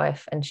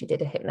midwife, and she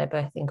did a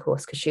hypnobirthing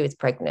course because she was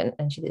pregnant,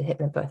 and she did a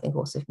hypnobirthing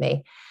course with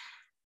me.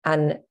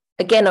 And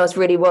again, I was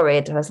really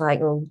worried. I was like,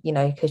 well,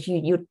 because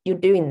you're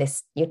doing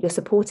this, you're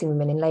supporting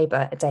women in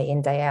labor day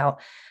in, day out.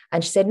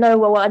 And she said, no,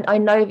 well, I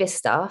know this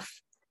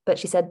stuff, but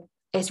she said,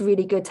 it's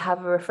really good to have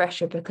a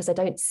refresher, because I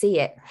don't see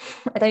it.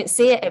 I don't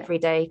see it every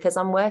day because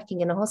I'm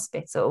working in a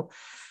hospital.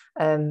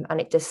 And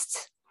it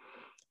just,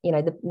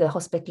 the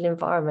hospital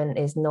environment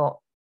is not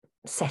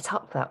set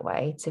up that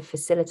way to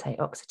facilitate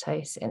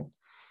oxytocin.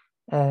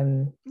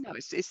 No,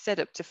 it's set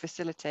up to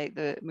facilitate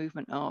the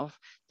movement of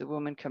the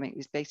woman coming,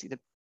 is basically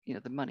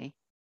the money,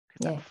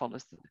 because that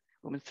follows the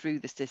woman through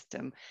the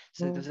system.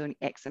 So there's only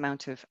X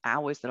amount of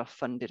hours that are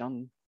funded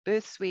on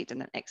birth suite,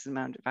 and then X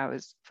amount of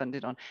hours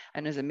funded on.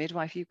 And as a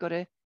midwife, you've got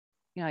to,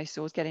 I used to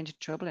always get into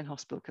trouble in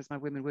hospital because my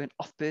women weren't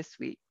off birth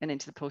suite and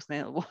into the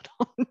postnatal ward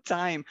on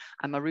time,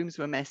 and my rooms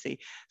were messy.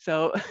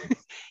 So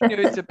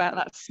it's about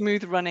that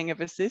smooth running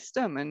of a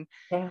system,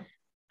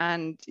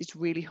 and it's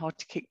really hard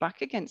to kick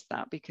back against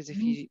that, because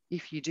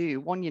if you do,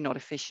 one, you're not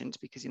efficient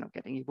because you're not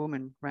getting your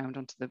woman round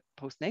onto the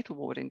postnatal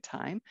ward in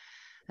time,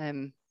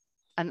 and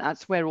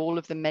that's where all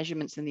of the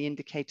measurements and the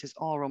indicators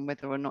are on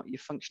whether or not you're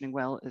functioning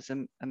well as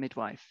a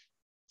midwife.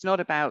 It's not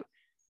about,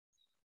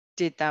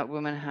 did that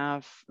woman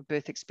have a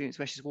birth experience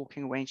where she's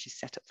walking away and she's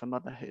set up for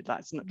motherhood?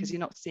 That's not, because you're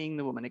not seeing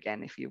the woman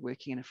again if you're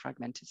working in a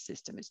fragmented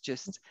system. It's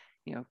just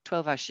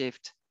 12-hour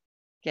shift,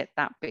 get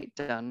that bit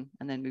done,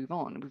 and then move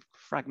on. We've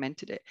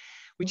fragmented it,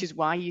 which is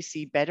why you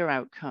see better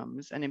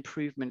outcomes and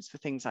improvements for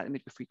things like the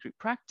midwifery group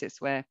practice,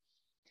 where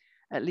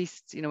at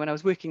least, when I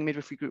was working in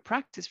midwifery group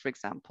practice, for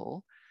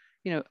example,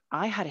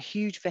 I had a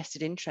huge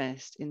vested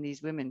interest in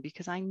these women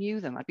because I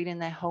knew them. I'd been in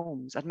their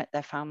homes, I'd met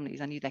their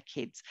families, I knew their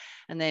kids,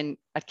 and then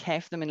I'd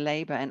care for them in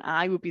labor, and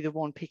I would be the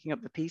one picking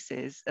up the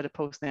pieces at a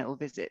postnatal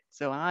visit.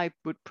 So I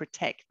would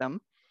protect them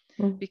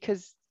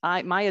because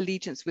my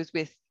allegiance was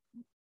with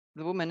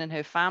the woman and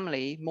her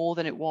family more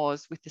than it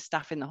was with the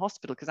staff in the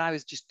hospital, because I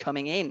was just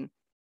coming in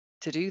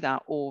to do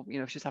that, or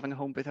if she was having a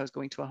home birth, I was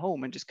going to a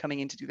home and just coming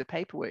in to do the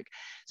paperwork.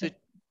 So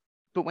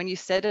but when you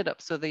set it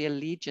up so the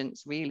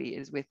allegiance really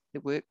is with the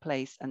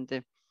workplace and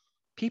the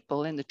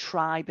people in the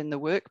tribe in the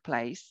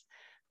workplace,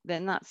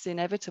 then that's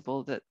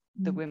inevitable that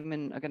the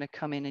women are going to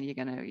come in and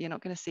you're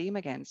not going to see them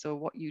again. So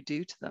what you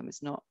do to them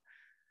is not,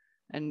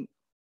 and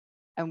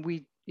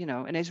we,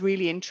 and it's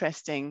really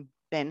interesting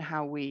then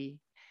how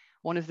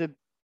one of the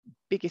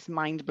biggest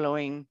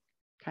mind-blowing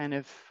kind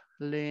of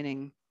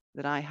learning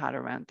that I had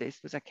around this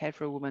was I cared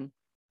for a woman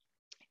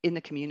in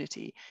the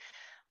community,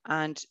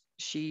 and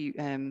she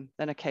then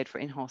I cared for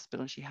in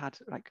hospital, and she had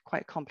like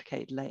quite a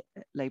complicated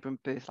labor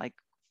and birth, like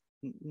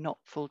not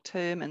full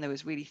term, and there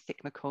was really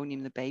thick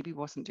meconium. The baby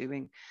wasn't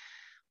doing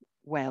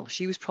well.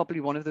 She was probably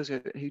one of those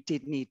who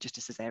did need just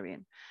a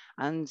cesarean,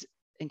 and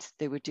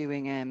they were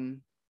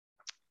doing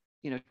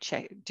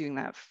doing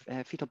that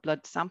fetal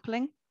blood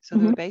sampling. So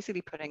they were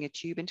basically putting a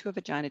tube into a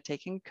vagina,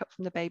 taking a cup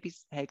from the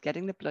baby's head,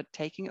 getting the blood,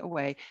 taking it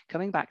away,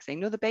 coming back, saying,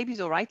 no, the baby's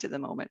all right at the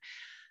moment.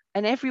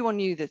 And everyone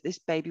knew that this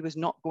baby was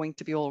not going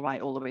to be all right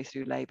all the way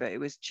through labor. It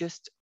was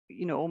just,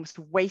 almost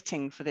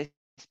waiting for this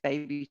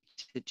baby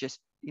to just,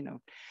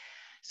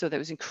 so that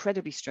was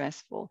incredibly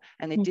stressful.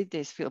 And they did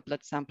this fetal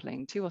blood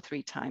sampling 2 or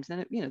 3 times.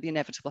 And then, the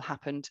inevitable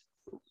happened,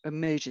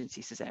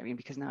 emergency cesarean,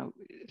 because now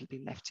it'll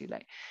be left too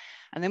late.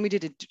 And then I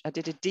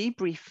did a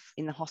debrief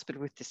in the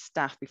hospital with the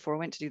staff before I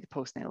went to do the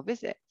postnatal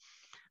visit.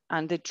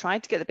 And they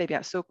tried to get the baby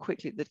out so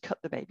quickly they'd cut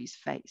the baby's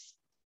face.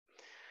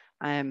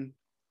 And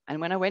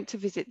when I went to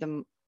visit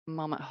the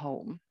mum at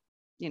home,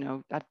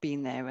 I'd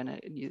been there and I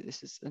knew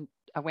this was, and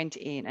I went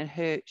in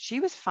and she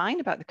was fine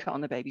about the cut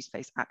on the baby's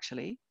face,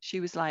 actually. She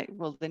was like,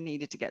 well, they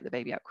needed to get the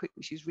baby out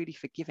quickly. She was really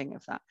forgiving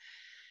of that.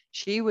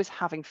 She was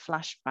having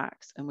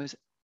flashbacks and was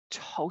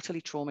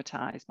totally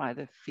traumatized by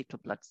the fetal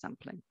blood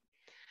sampling.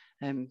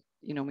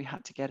 We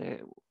had to get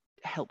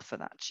help for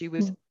that. She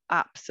was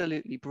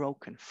absolutely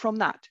broken from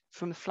the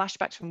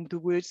flashbacks, from the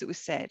words that were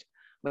said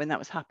when that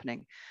was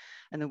happening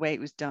and the way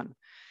it was done.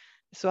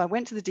 So I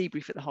went to the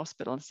debrief at the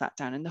hospital and sat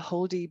down, and the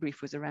whole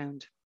debrief was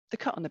around the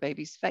cut on the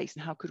baby's face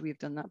and how could we have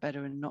done that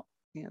better, and not,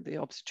 the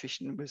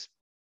obstetrician was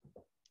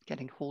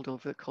getting hauled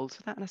over the coals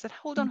for that. And I said,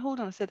 hold on.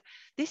 I said,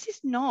 this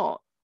is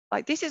not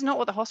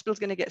what the hospital's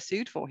going to get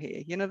sued for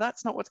here.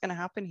 That's not what's going to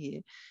happen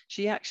here.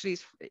 She actually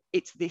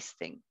it's this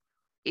thing.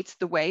 It's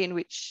the way in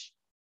which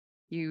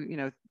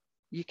you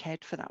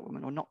cared for that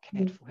woman or not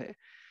cared for her.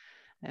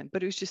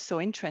 But it was just so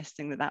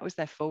interesting that was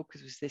their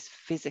focus, was this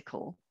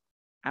physical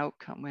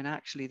outcome, when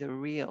actually the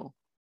real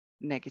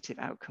negative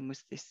outcome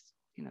was this,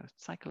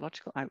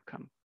 psychological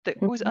outcome that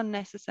was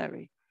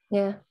unnecessary.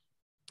 Yeah.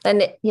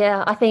 And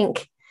I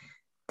think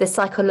the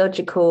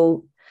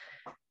psychological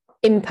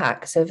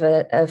impacts of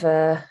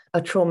a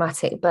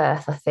traumatic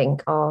birth, I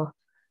think, are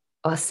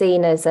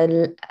seen as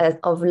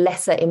of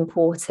lesser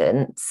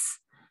importance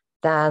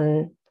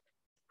than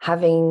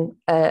having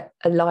a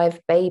live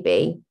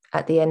baby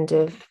at the end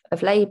of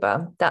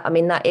labor.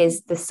 That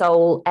is the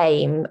sole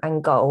aim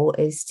and goal,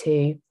 is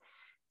to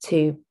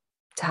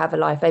have a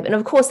live baby. And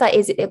of course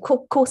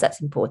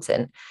that's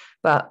important,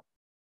 but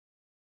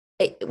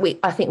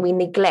I think we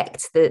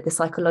neglect the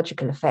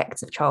psychological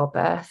effects of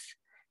childbirth,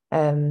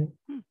 and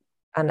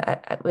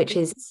which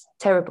is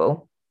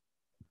terrible.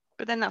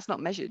 But then that's not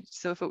measured.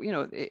 So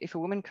if a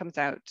woman comes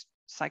out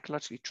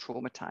psychologically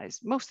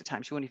traumatized, most of the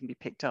time she won't even be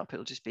picked up.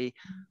 It'll just be,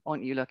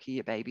 aren't you lucky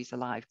your baby's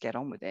alive, get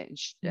on with it.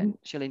 And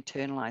she'll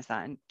internalize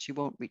that, and she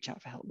won't reach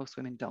out for help. Most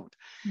women don't.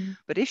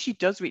 But if she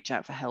does reach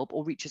out for help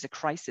or reaches a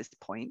crisis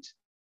point,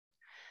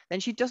 then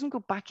she doesn't go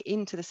back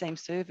into the same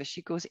service.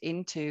 She goes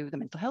into the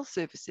mental health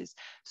services.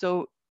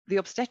 So the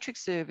obstetric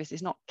service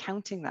is not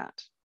counting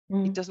that.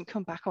 It doesn't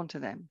come back onto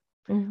them.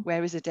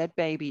 Whereas a dead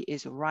baby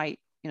is right,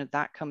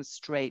 that comes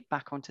straight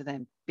back onto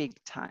them big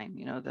time.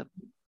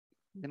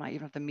 They might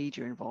even have the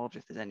media involved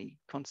if there's any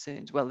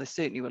concerns. Well, they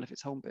certainly will if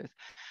it's home birth.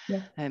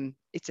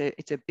 It's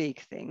a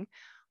big thing.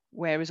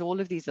 Whereas all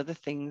of these other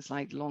things,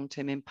 like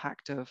long-term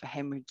impact of a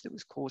hemorrhage that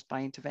was caused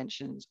by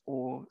interventions,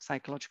 or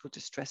psychological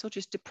distress, or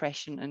just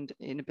depression and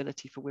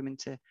inability for women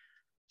to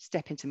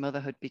step into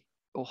motherhood,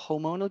 or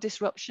hormonal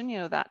disruption,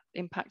 that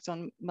impacts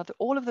on mother,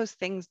 all of those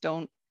things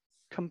don't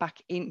come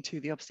back into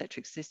the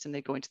obstetric system.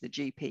 They go into the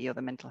GP or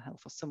the mental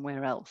health or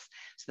somewhere else.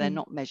 So they're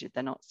not measured,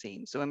 they're not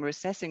seen. So when we're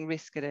assessing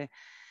risk at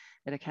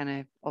a kind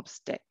of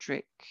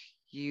obstetric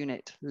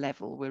unit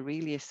level, we're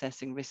really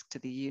assessing risk to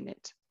the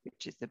unit,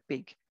 which is the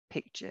big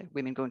picture.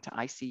 Women going to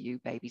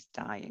ICU, babies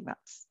dying,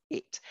 that's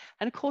it.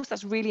 And of course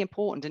that's really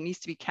important and needs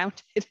to be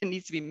counted and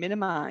needs to be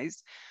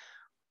minimized,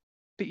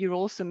 but you're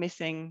also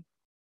missing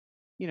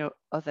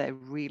other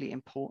really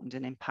important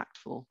and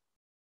impactful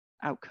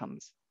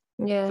outcomes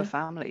for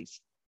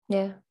families.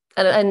 And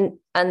the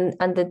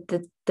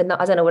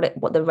I don't know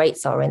what the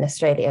rates are in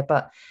Australia,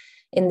 but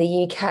in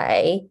the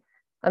UK,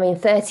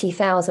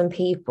 30,000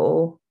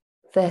 people,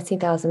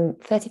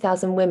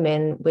 30,000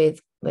 women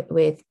with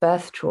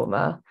birth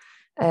trauma.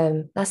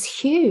 That's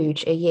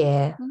huge a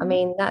year.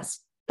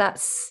 That's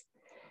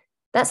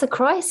a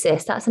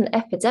crisis. That's an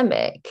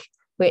epidemic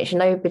which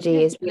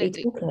nobody is really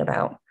talking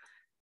about.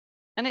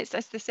 And it's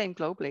the same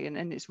globally,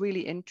 and it's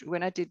really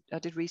when I did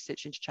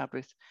research into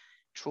childbirth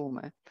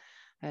trauma,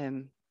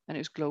 and it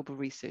was global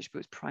research, but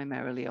it was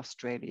primarily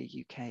Australia,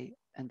 UK,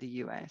 and the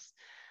US.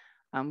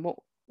 And what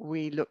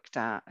we looked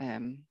at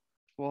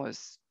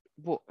was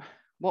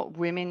what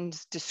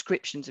women's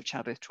descriptions of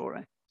childbirth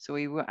trauma. So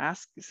we were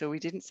asked, so we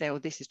didn't say, oh,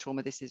 this is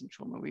trauma, this isn't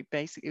trauma. We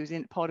basically, it was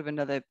in part of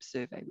another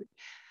survey,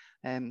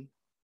 and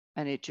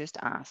it just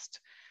asked,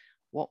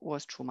 what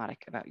was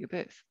traumatic about your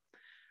birth?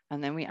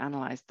 And then we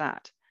analysed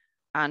that.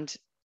 And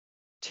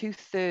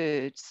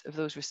 2/3 of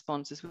those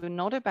responses were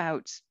not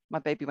about my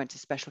baby went to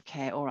special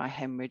care or I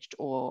hemorrhaged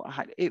or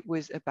it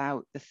was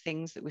about the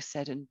things that were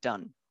said and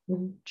done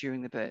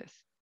during the birth.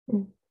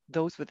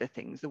 Those were the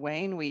things, the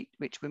way in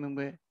which women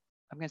were,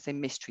 I'm going to say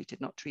mistreated,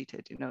 not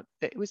treated, you know,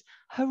 that it was,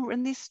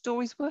 and these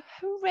stories were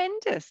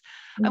horrendous.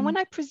 And when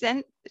I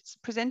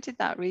presented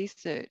that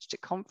research to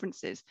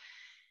conferences,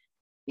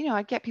 you know,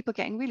 I get people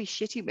getting really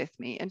shitty with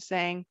me and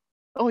saying,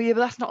 oh yeah, but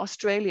that's not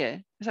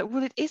Australia. It's like,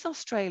 well, it is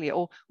Australia.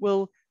 Or,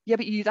 well, yeah,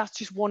 but that's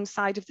just one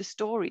side of the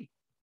story.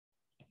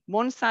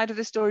 One side of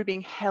the story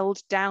being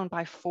held down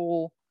by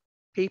 4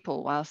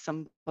 people while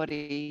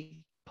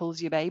somebody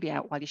pulls your baby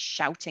out while you're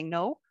shouting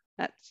no.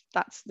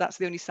 That's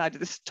the only side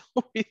of the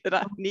story that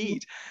I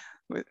need.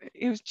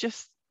 It was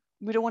just,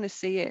 we don't want to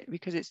see it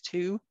because it's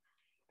too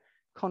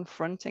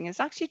confronting. It's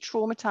actually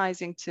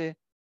traumatizing to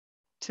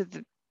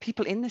the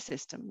people in the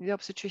system, the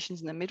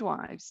obstetricians and the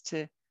midwives,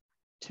 to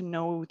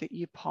know that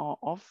you're part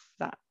of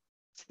that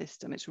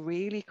system. It's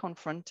really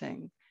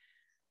confronting.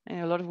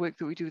 And a lot of work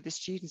that we do with the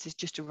students is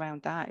just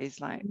around that, is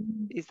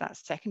that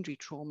secondary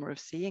trauma of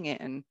seeing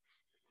it, and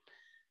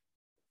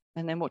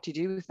then what do you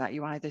do with that?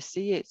 You either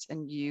see it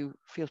and you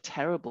feel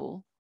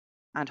terrible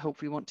and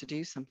hopefully want to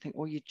do something,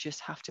 or you just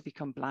have to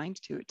become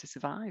blind to it to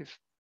survive.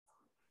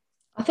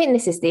 I think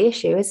this is the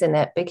issue, isn't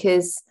it?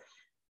 Because,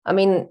 I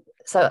mean,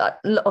 so a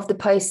lot of the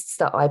posts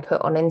that I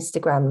put on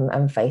Instagram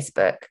and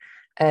Facebook,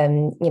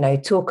 you know,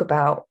 talk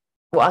about,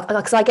 well,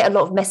 because I get a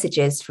lot of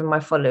messages from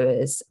my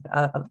followers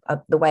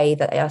of the way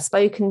that they are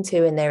spoken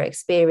to and their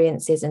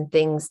experiences and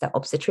things that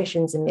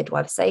obstetricians and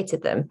midwives say to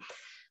them.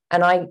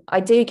 And I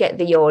do get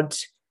the odd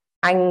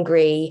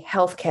angry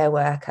healthcare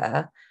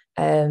worker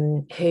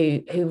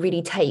who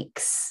really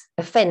takes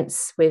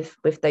offense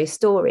with those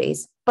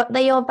stories, but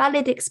they are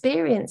valid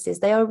experiences.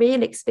 They are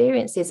real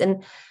experiences.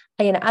 And,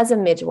 you know, as a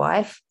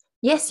midwife,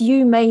 yes,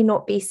 you may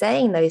not be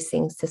saying those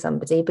things to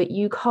somebody, but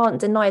you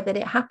can't deny that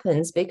it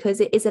happens because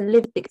it is a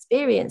lived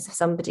experience of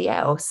somebody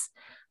else.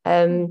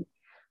 And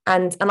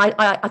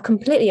I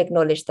completely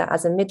acknowledge that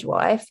as a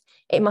midwife,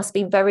 it must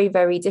be very,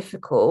 very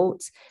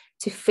difficult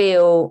to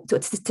feel,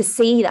 to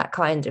see that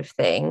kind of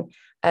thing,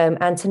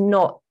 and to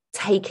not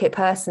take it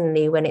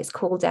personally when it's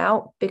called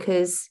out,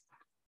 because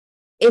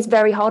it's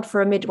very hard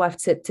for a midwife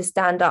to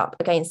stand up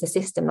against a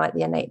system like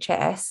the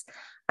NHS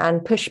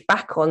and push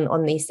back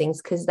on these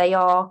things, because they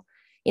are,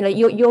 you know,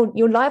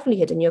 your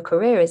livelihood and your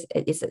career is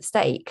at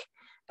stake,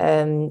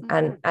 and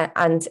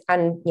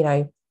you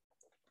know,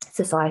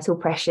 societal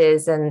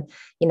pressures and,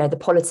 you know, the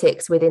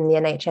politics within the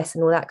NHS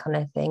and all that kind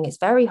of thing. It's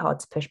very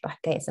hard to push back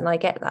against, and I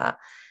get that.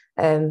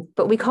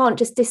 But we can't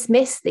just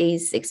dismiss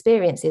these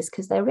experiences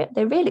because they're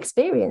real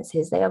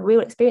experiences. They are real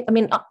experience. I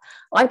mean,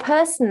 I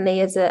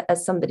personally,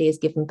 as somebody who's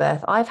given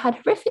birth, I've had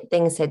horrific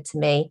things said to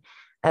me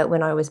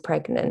when I was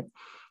pregnant.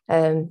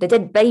 The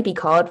dead baby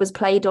card was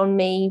played on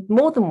me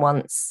more than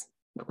once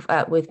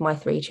with my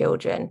 3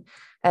 children.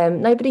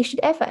 Nobody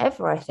should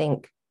ever, I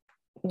think,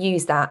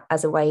 use that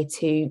as a way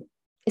to,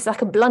 it's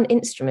like a blunt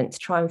instrument to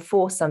try and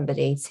force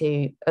somebody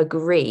to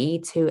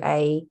agree to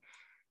a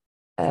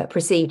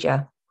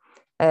procedure,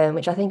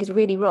 which I think is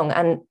really wrong.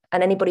 And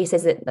anybody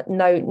says that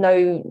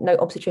no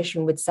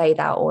obstetrician would say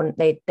that, or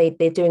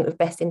they're doing it with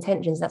best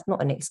intentions, that's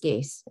not an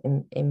excuse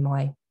in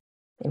my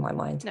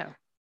mind. No.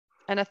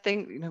 And I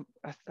think, you know,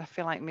 I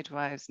feel like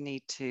midwives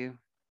need to,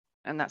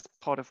 and that's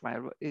part of why,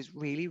 is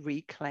really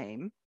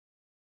reclaim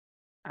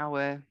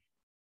our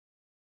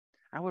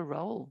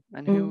role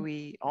and who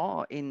we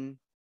are in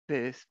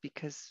birth,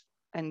 because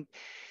and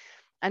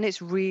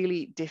it's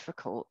really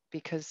difficult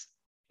because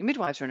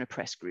midwives are an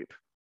oppressed group.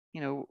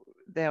 You know,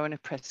 they're an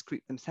oppressed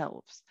group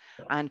themselves,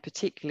 and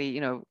particularly,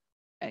 you know,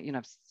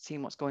 I've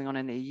seen what's going on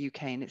in the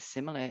UK, and it's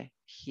similar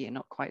here,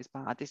 not quite as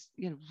bad. This,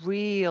 you know,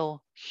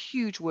 real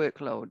huge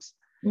workloads.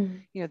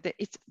 You know,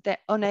 they're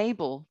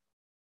unable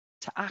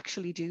to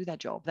actually do their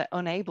job. They're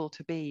unable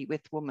to be with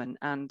women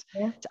and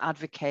to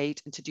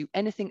advocate and to do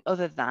anything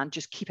other than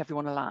just keep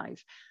everyone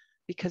alive,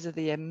 because of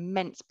the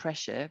immense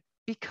pressure,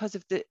 because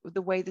of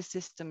the way the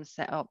system's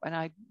set up. And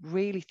I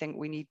really think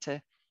we need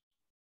to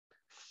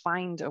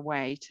find a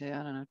way to,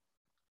 I don't know,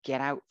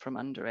 get out from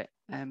under it,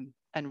 and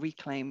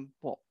reclaim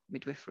what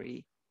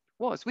midwifery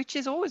was, which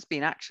has always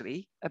been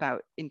actually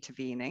about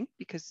intervening,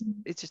 because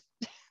it's just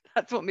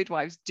that's what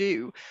midwives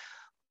do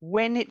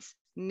when it's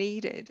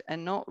needed,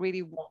 and not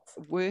really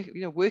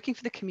working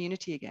for the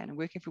community again, and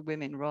working for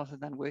women rather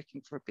than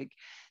working for a big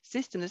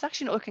system that's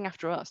actually not looking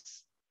after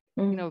us.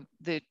 You know,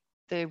 the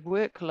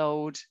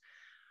workload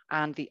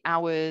and the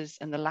hours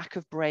and the lack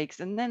of breaks,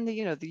 and then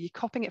you're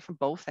copying it from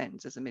both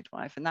ends as a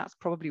midwife, and that's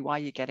probably why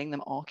you're getting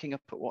them arcing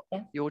up at what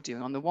you're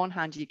doing. On the one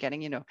hand, you're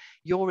getting,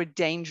 you're a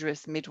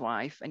dangerous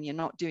midwife and you're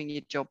not doing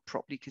your job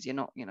properly because you're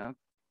not,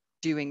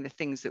 doing the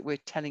things that we're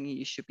telling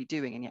you should be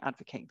doing, and you're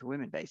advocating for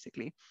women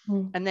basically.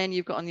 And then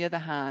you've got, on the other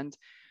hand,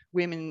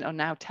 women are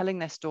now telling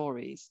their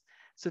stories.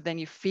 So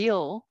then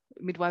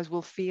midwives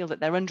will feel that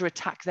they're under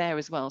attack there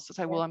as well. So it's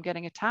like, well, I'm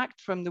getting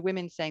attacked from the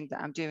women saying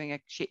that I'm doing a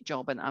shit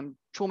job and I'm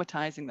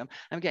traumatizing them.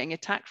 I'm getting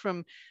attacked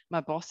from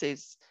my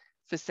bosses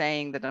for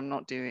saying that I'm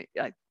not doing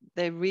it.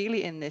 They're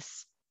really in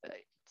this,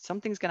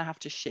 something's going to have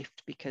to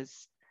shift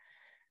because,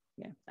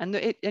 and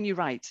you're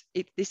right.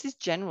 This is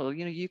general.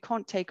 You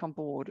can't take on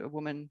board a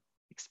woman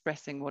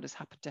expressing what has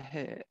happened to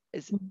her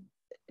as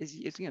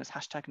it's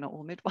hashtag not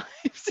all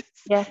midwives.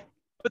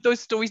 But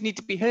those stories need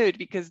to be heard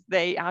because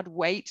they add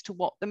weight to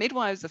what the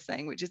midwives are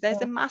saying, which is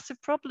there's a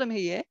massive problem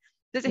here.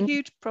 There's a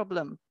huge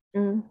problem.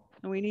 And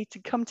we need to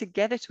come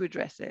together to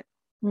address it.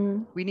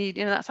 We need,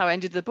 that's how I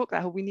ended the book,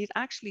 that we need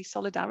actually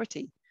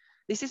solidarity.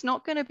 This is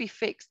not going to be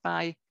fixed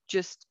by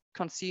just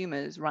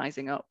consumers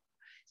rising up.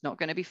 It's not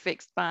going to be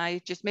fixed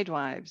by just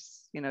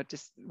midwives,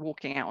 just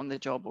walking out on the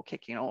job or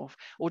kicking off,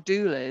 or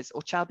doulas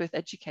or childbirth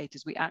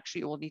educators. We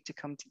actually all need to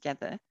come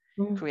together,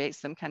 create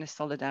some kind of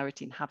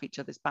solidarity and have each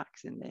other's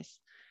backs in this,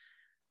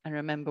 and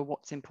remember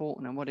what's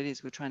important and what it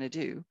is we're trying to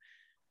do,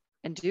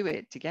 and do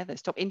it together.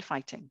 Stop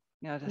infighting.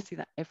 I see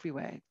that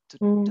everywhere.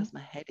 It does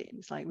my head in.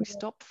 It's like, we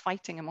stop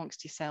fighting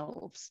amongst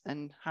yourselves,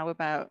 and how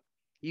about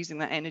using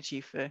that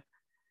energy for,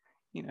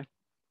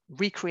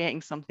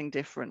 recreating something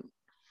different.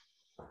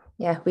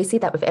 Yeah, we see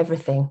that with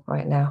everything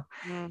right now.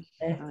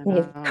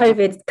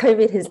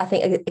 COVID has, I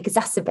think,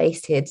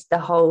 exacerbated the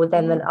whole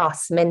them and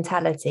us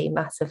mentality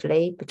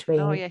massively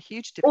between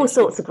huge all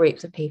sorts of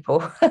groups of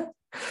people.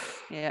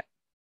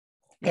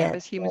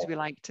 As humans, we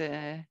like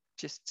to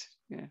just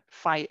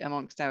fight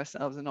amongst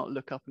ourselves and not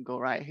look up and go,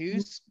 right,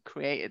 who's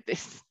created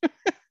this?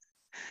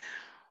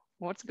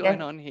 What's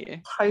going on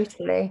here?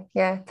 Totally.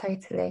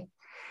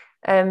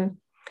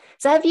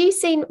 So have you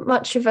seen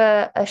much of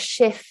a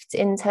shift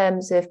in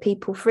terms of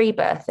people free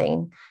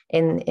birthing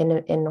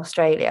in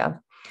Australia?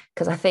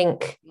 Because I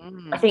think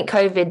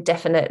COVID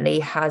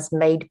definitely has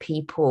made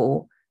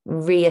people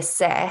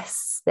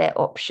reassess their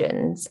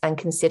options and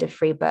consider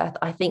free birth,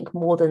 I think,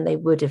 more than they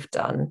would have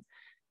done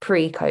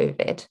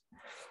pre-COVID.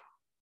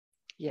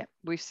 Yeah,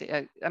 we've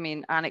seen,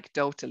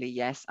 anecdotally,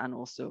 yes, and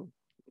also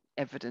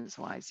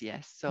evidence-wise,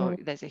 yes. So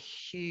there's a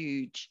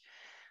huge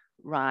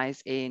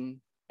rise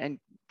in, and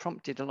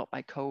prompted a lot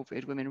by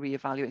COVID, women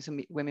reevaluating, so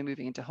women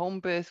moving into home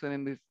birth,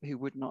 who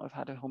would not have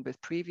had a home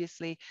birth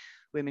previously,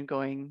 women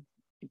going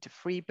into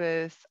free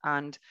birth.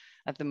 And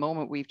at the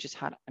moment, we've just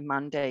had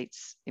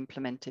mandates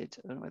implemented.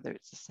 I don't know whether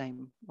it's the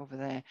same over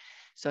there.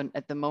 So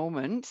at the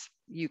moment,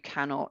 you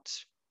cannot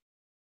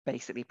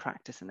basically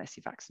practice unless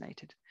you're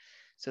vaccinated.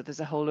 So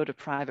there's a whole load of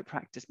private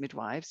practice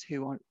midwives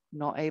who are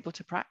not able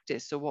to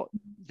practice. So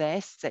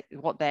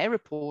what they're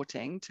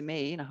reporting to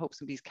me, and I hope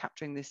somebody's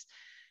capturing this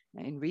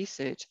in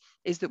research,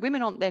 is that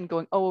women aren't then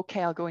going, oh,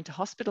 okay, I'll go into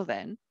hospital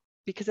then,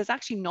 because there's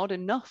actually not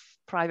enough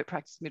private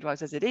practice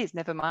midwives as it is.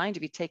 Never mind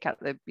if you take out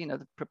the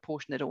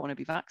proportion that don't want to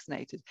be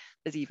vaccinated,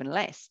 there's even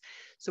less.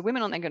 So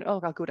women aren't then going, oh,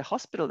 I'll go to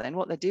hospital then.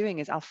 What they're doing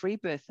is, I'll free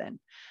birth then.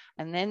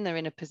 And then they're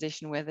in a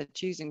position where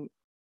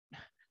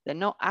they're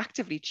not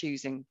actively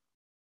choosing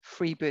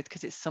free birth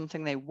because it's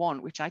something they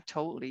want, which I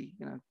totally,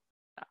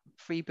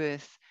 free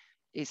birth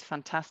is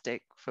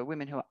fantastic for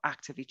women who are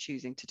actively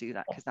choosing to do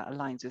that, because that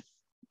aligns with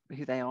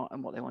who they are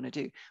and what they want to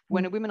do.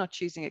 When women are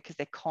choosing it because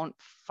they can't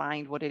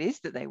find what it is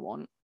that they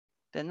want,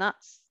 then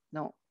that's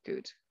not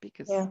good,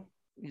 because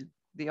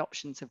the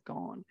options have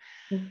gone.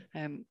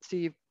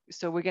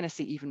 So we're going to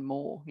see even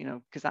more,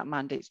 because that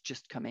mandate's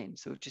just come in.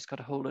 So we've just got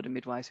a whole lot of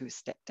midwives who have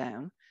stepped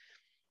down.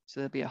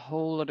 So there'll be a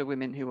whole lot of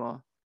women who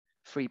are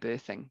free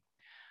birthing.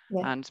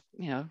 And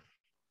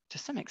to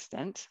some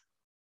extent,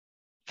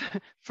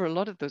 for a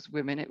lot of those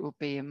women, it will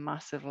be a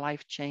massive,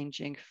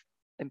 life-changing,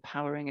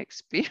 empowering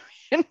experience.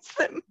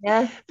 So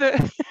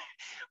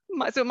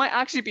it might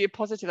actually be a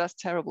positive. That's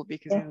terrible,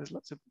 because there's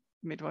lots of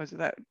midwives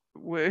without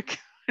work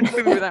and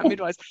women without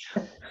midwives.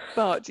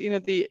 But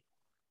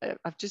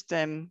I've just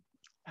have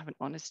an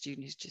honors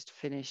student who's just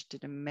finished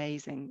an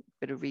amazing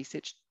bit of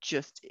research.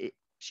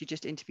 She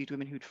just interviewed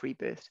women who'd free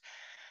birthed.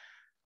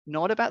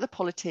 Not about the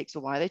politics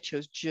or why they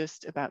chose,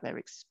 just about their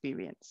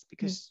experience,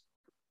 because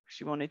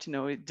she wanted to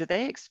know, do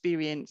they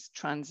experience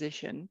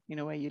transition,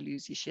 where you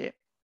lose your shit,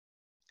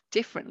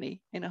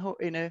 differently in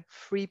a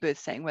free birth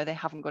setting where they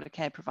haven't got a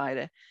care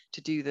provider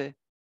to do the,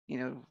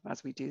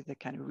 as we do, the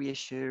kind of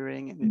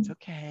reassuring, and it's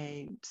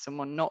okay,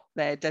 someone not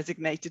there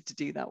designated to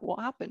do that, what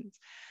happens?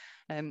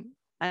 And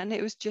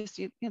it was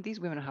just, these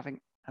women are having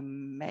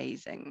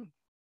amazing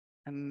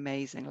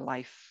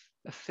life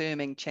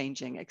affirming,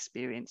 changing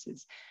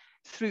experiences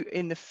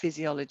in the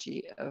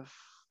physiology of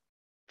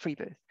free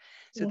birth.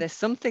 So there's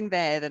something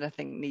there that I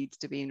think needs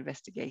to be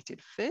investigated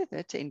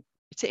further to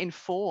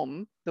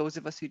inform those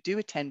of us who do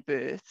attend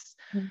births,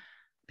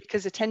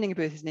 because attending a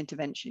birth is an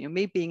intervention.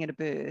 Me being at a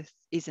birth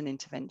is an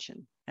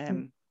intervention.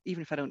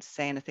 Even if I don't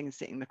say anything and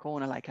sit in the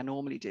corner like I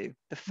normally do,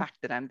 the fact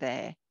that I'm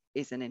there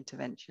is an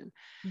intervention.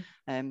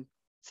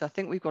 So I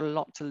think we've got a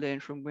lot to learn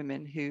from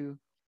women who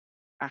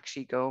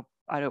actually go,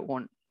 I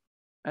don't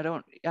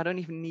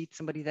even need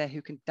somebody there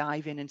who can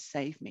dive in and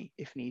save me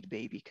if need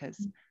be,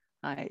 because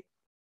I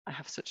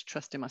have such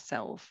trust in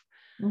myself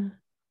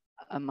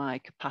and my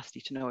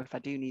capacity to know if I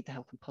do need the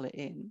help and pull it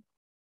in,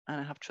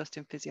 and I have trust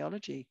in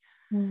physiology.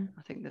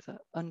 I think there's an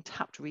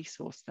untapped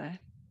resource there.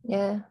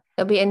 Yeah,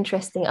 it'll be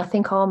interesting. I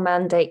think our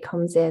mandate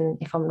comes in,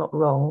 if I'm not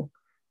wrong,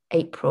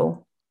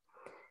 April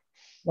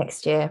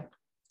next year.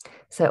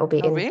 So it'll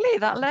be really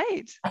that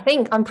late?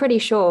 I'm pretty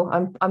sure.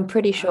 I'm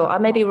pretty sure. I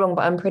may be wrong,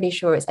 but I'm pretty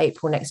sure it's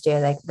April next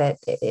year that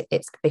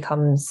it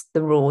becomes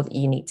the rule that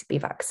you need to be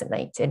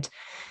vaccinated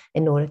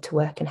in order to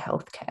work in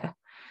healthcare,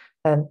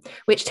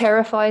 which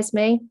terrifies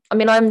me. I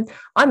mean, I'm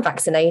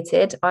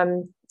vaccinated.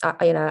 But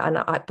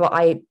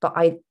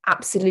I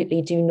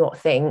absolutely do not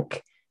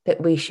think that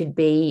we should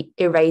be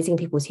erasing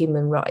people's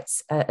human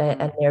rights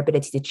and their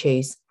ability to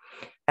choose.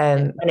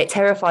 And it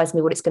terrifies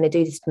me what it's going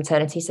to do to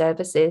maternity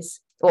services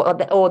or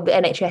the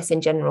NHS in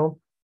general.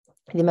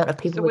 The amount of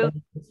people.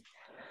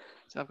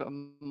 So I've got a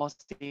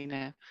Mozzie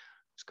now.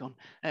 It's gone.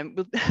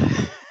 Kill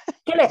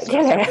it.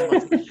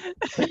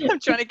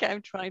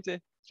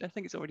 I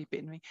think it's already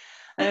bitten me.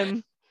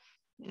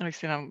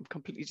 I'm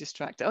completely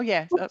distracted. Oh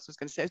yeah, that's what I was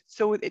going to say.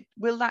 So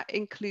will that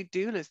include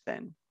doulas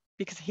then?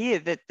 Because here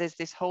there's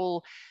this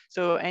whole,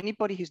 so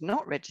anybody who's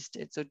not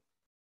registered, so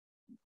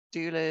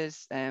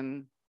doulas,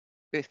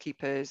 birth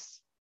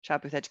keepers,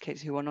 childbirth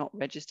educators who are not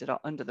registered are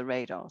under the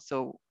radar.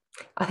 So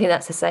I think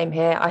that's the same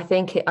here. I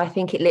think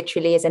it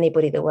literally is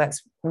anybody that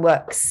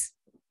works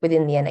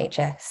within the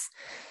NHS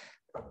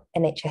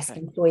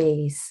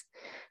employees.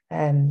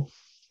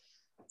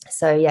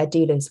 So yeah,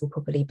 doulas will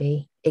probably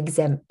be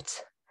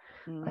exempt,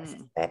 I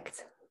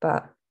suspect.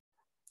 But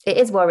it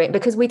is worrying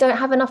because we don't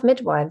have enough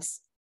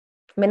midwives.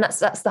 I mean,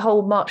 that's the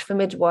whole March for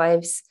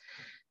Midwives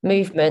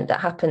movement that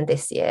happened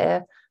this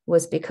year,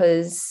 was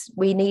because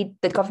we need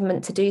the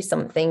government to do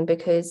something,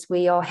 because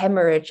we are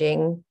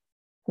hemorrhaging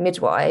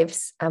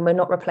midwives and we're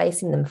not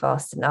replacing them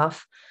fast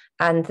enough,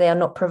 and they are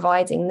not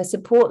providing the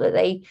support that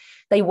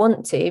they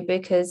want to,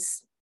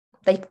 because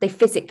they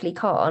physically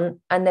can't.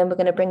 And then we're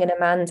going to bring in a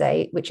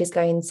mandate which is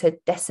going to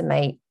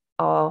decimate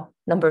our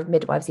number of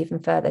midwives even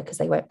further, because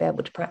they won't be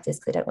able to practice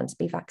because they don't want to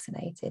be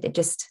vaccinated. It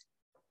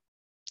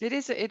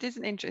is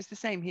it's the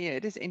same here.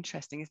 It is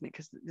interesting, isn't it?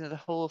 Because the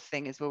whole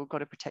thing is, well, we've got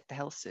to protect the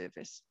health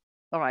service.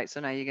 All right, so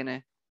now you're going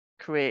to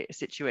create a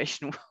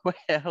situation where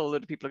a whole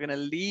lot of people are going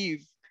to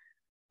leave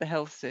the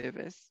health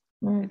service.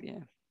 Yeah.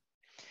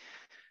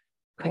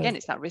 Again,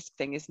 it's that risk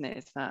thing, isn't it?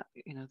 It's that,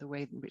 the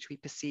way in which we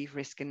perceive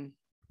risk and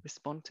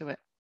respond to it.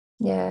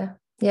 Yeah,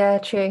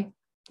 true.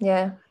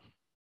 Yeah.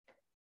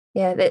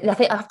 I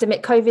think I have to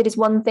admit, COVID is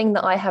one thing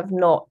that I have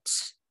not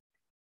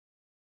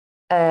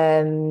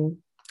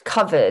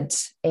covered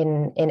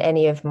in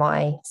any of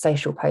my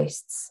social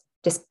posts,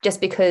 just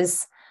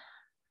because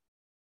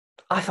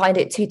I find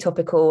it too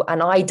topical,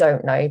 and I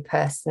don't know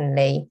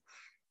personally.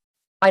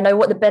 I know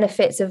what the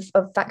benefits of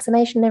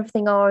vaccination and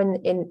everything are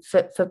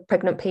for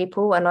pregnant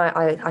people, and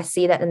I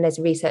see that, and there's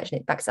research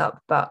and it backs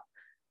up, but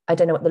I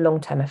don't know what the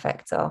long-term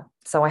effects are.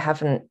 So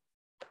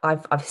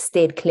I've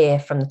steered clear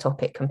from the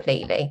topic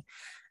completely.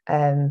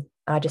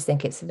 I just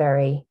think it's a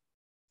very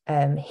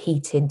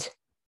heated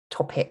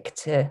topic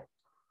to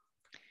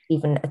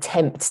even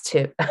attempt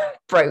to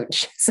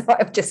broach. So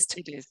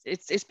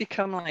it's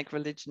become like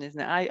religion,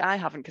 isn't it? I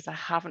haven't, because I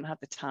haven't had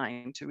the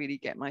time to really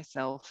get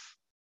myself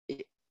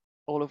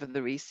all over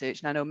the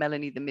research. And I know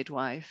Melanie, the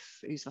midwife,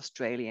 who's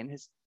Australian,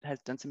 has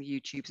done some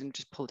YouTubes and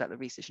just pulled out the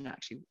research and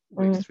actually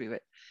worked through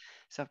it.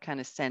 So I've kind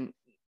of sent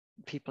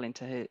people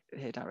into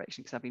her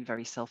direction, because I've been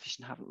very selfish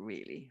and haven't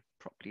really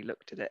properly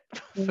looked at it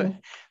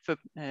for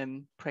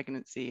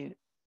pregnancy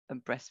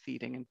and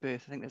breastfeeding and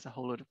birth. I think there's a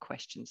whole lot of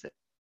questions that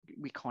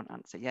we can't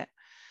answer yet.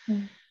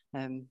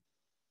 And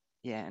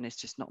it's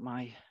just not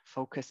my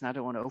focus, and I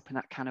don't want to open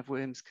that can of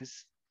worms,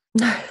 because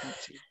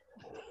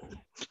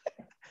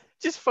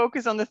just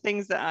focus on the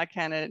things that I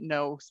kind of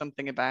know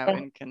something about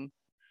and can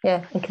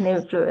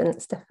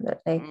influence,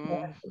 definitely.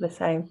 The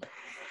same.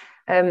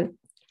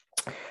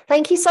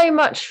 Thank you so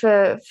much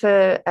for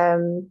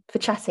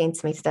chatting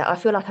to me today. I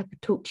feel like I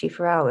could talk to you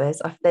for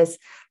hours. There's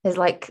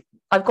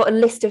I've got a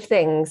list of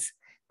things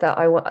that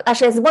I want.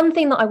 Actually, there's one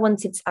thing that I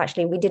wanted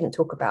we didn't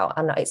talk about,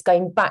 and it's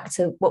going back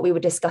to what we were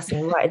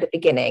discussing right at the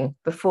beginning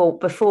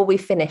before we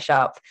finish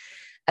up.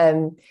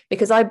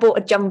 Because I bought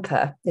a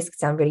jumper. This could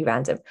sound really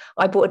random.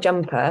 I bought a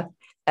jumper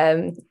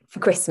for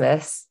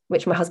Christmas,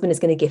 which my husband is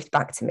going to gift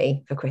back to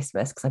me for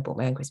Christmas, because I bought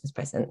my own Christmas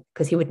present,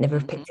 because he would never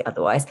have picked it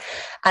otherwise.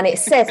 And it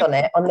says on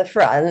it, on the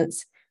front,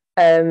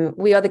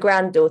 "We are the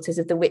granddaughters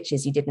of the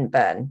witches you didn't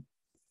burn."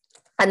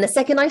 And the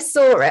second I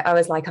saw it, I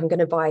was like, I'm going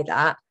to buy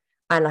that.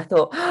 And I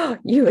thought, oh,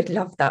 you would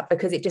love that,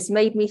 because it just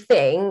made me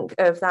think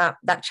of that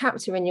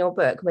chapter in your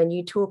book when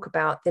you talk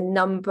about the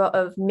number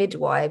of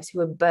midwives who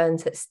were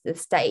burnt at the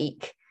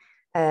stake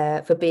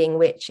for being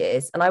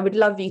witches. And I would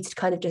love you to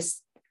kind of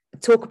just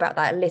talk about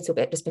that a little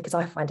bit, just because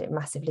I find it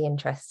massively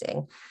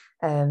interesting,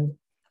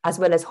 as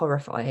well as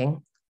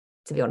horrifying,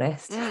 to be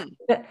honest. So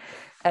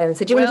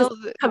do you want to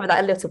just cover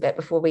that a little bit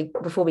before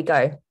we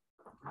go?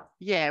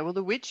 Yeah, well,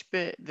 the witch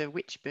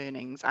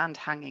burnings and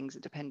hangings,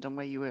 it depends on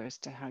where you were as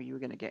to how you were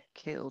going to get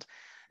killed,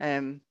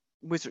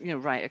 was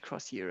right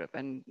across Europe,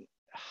 and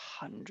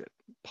 100,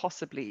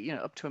 possibly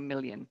up to 1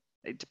 million.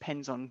 It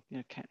depends on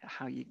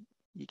how you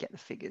get the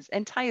figures.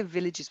 Entire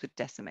villages were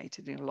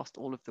decimated, lost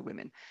all of the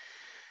women,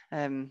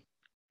 and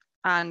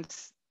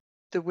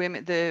the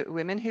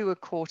women who were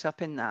caught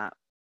up in that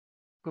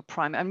were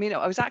prime. I mean,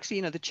 I was actually,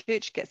 the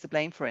church gets the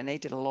blame for it, and they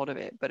did a lot of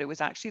it, but it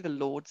was actually the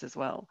lords as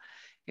well.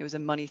 It was a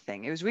money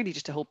thing. It was really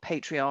just a whole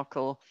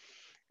patriarchal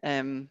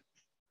thing,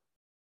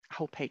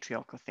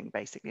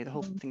 basically. A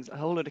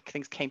whole lot of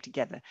things came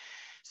together.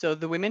 So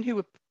the women who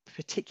were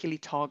particularly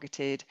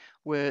targeted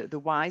were the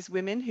wise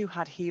women who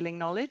had healing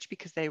knowledge,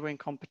 because they were in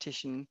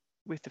competition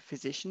with the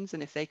physicians,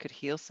 and if they could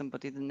heal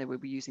somebody, then they would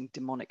be using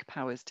demonic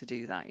powers to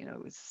do that. It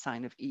was a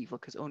sign of evil,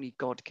 because only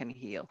God can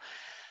heal.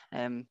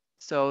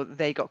 So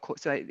they got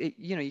caught. So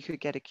you could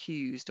get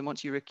accused, and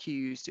once you were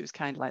accused, it was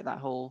kind of like that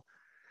whole,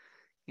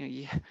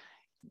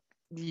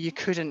 you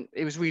couldn't.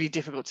 It was really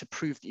difficult to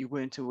prove that you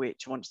weren't a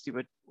witch once you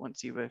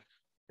were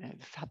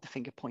had the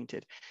finger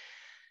pointed.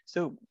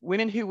 So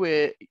women who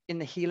were in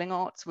the healing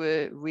arts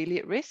were really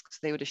at risk. So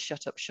they would have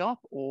shut up shop,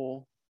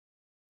 or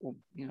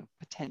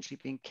potentially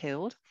being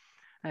killed.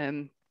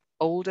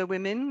 Older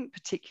women,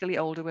 particularly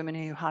older women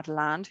who had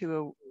land,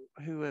 who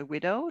were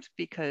widowed,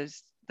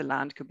 because the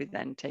land could be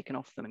then taken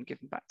off them and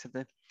given back to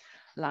the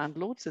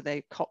landlord. So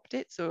they copped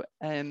it. So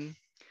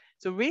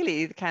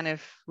really, the kind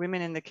of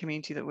women in the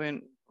community that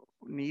weren't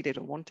needed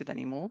or wanted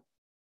anymore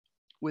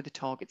were the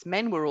targets.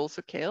 Men were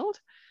also killed,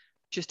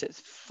 just at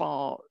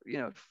far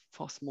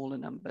smaller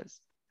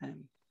numbers.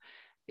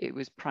 It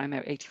was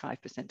primarily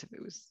 85% of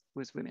it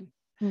was women,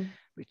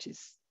 which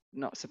is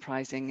not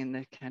surprising in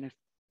the kind of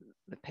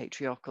the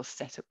patriarchal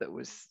setup that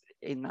was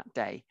in that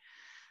day.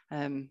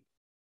 And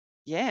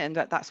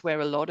that's where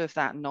a lot of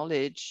that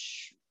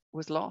knowledge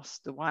was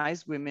lost. The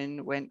wise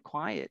women went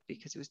quiet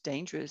because it was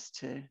dangerous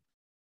to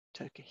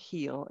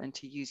heal and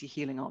to use your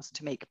healing arts,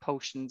 to make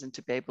potions, and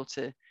to be able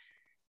to.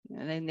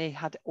 And then they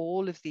had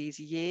all of these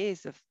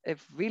years of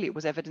really, it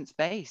was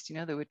evidence-based.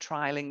 They were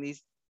trialing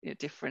these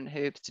different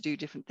herbs to do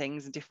different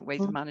things and different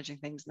ways of managing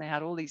things. And they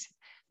had all this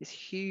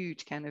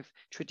huge kind of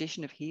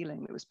tradition of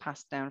healing that was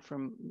passed down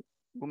from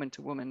woman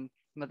to woman,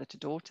 mother to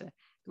daughter,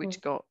 which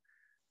got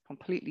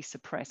completely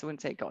suppressed. I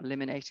wouldn't say it got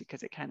eliminated,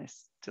 because it kind of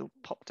still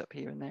popped up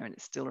here and there, and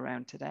it's still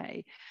around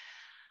today.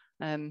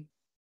 And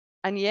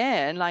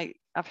like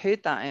I've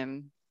heard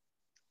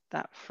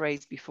that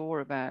phrase before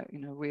about,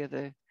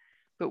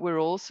 but we're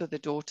also the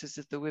daughters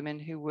of the women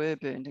who were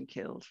burned and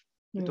killed,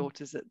 the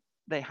daughters that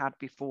they had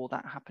before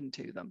that happened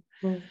to them.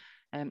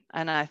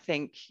 And I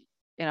think,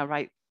 I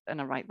write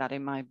that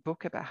in my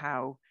book about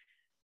how,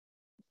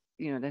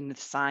 then the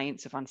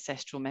science of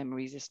ancestral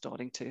memories is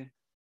starting to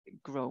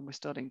grow. We're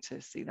starting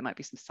to see there might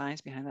be some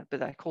science behind that,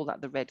 but I call that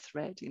the red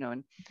thread,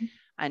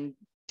 and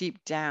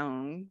deep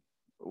down,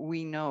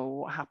 we know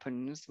what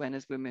happens when,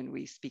 as women,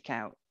 we speak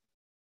out.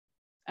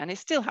 And it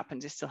still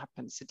happens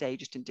today,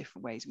 just in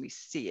different ways. We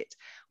see it.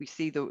 We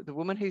see the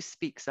woman who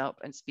speaks up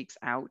and speaks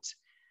out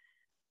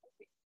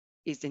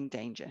is in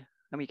danger,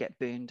 and we get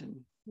burned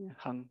and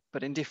hung,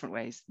 but in different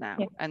ways now.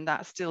 Yeah. And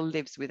that still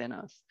lives within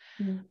us.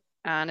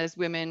 And as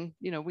women,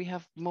 we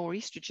have more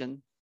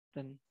estrogen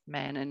than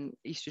men, and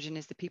estrogen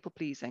is the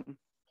people-pleasing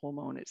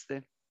hormone. It's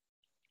the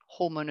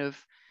hormone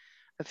of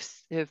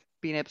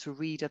being able to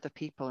read other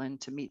people and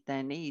to meet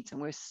their needs,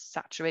 and we're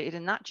saturated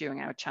in that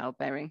during our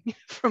childbearing,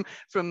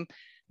 from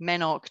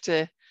menarche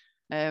to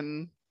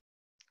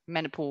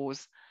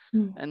menopause,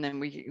 and then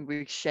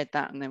we shed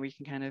that, and then we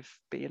can kind of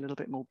be a little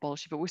bit more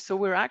bolshy. But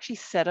we're actually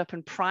set up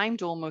and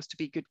primed almost to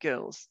be good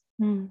girls,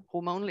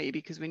 hormonally,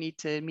 because we need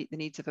to meet the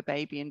needs of a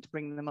baby and to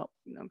bring them up.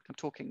 I'm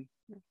talking,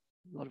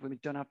 a lot of women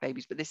don't have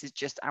babies, but this is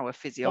just our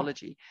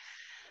physiology.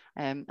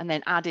 And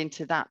then add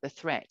into that the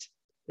threats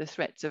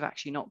of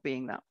actually not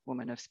being that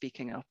woman, of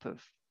speaking up,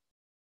 of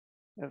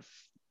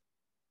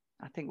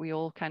I think we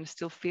all kind of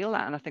still feel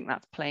that, and I think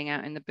that's playing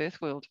out in the birth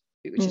world,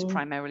 which is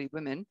primarily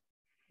women,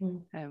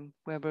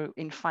 where we're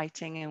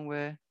infighting and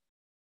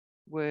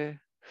we're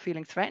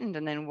feeling threatened.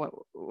 And then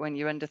when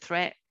you're under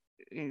threat,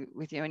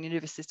 with when your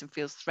nervous system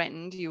feels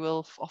threatened, you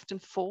will often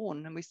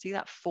fawn, and we see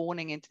that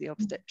fawning into the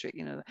obstetric.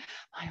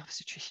 My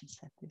obstetrician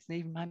said this, and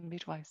even my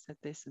midwife said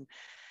this, and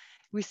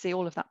we see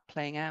all of that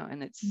playing out,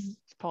 and it's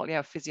partly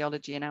our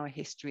physiology and our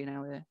history and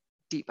our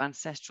deep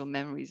ancestral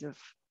memories of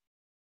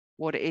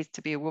what it is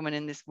to be a woman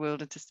in this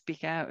world, and to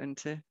speak out, and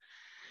to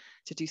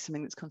do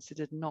something that's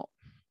considered not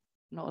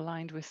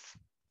aligned with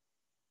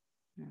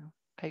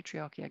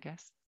patriarchy, I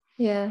guess.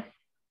 Yeah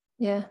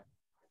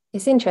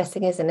It's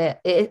interesting, isn't it?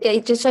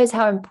 It just shows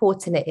how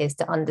important it is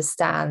to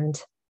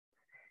understand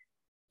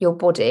your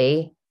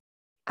body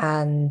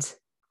and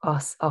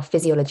our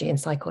physiology and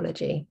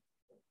psychology.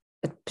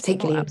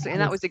 particularly. Absolutely.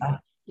 And that was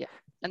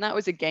and that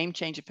was a game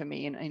changer for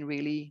me in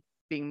really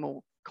being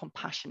more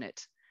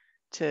compassionate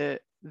to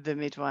the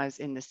midwives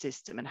in the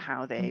system and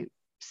how they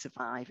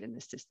survive in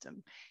the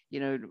system. You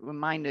know, when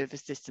my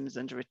nervous system is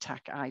under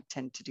attack, I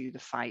tend to do the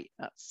fight.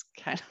 That's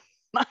kind of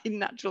my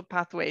natural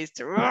pathway, is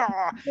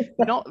to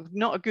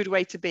not a good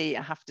way to be,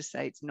 I have to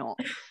say. It's not.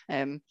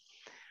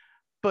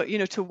 But you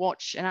know, to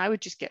watch, and I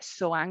would just get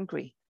so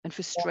angry and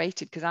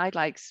frustrated because I'd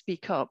like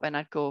speak up and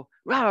I'd go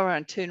rah, rah, rah,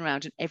 and turn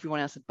around and everyone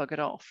else had buggered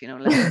off, you know,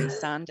 left me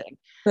standing.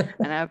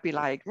 And I would be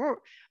like, rah,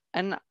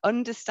 and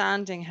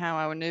understanding how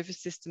our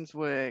nervous systems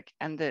work,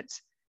 and that,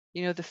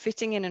 you know, the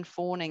fitting in and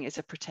fawning is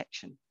a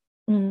protection.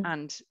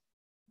 And,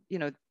 you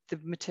know, the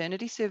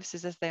maternity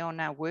services as they are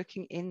now,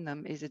 working in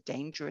them is a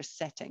dangerous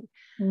setting.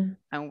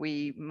 And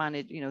we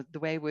manage, you know, the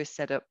way we're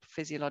set up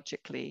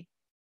physiologically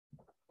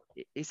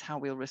is how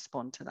we'll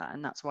respond to that.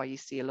 And that's why you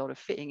see a lot of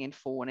fitting in,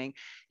 fawning,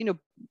 you know,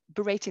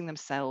 berating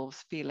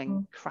themselves,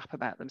 feeling crap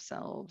about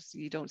themselves.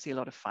 You don't see a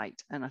lot of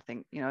fight. And I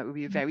think, you know, it would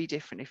be very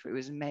different if it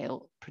was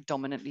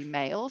predominantly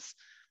males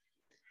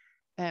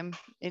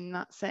in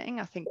that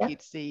setting. I think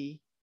you'd see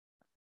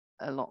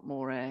a lot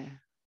more,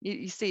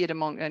 you see it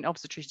among, and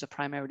obstetricians are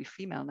primarily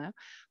female now,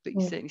 but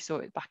you certainly saw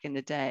it back in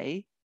the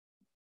day,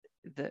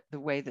 that the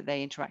way that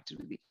they interacted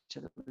with each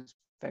other was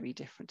very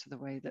different to the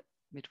way that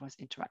midwives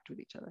interact with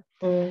each other.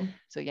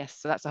 So yes,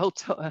 so that's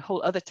a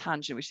whole other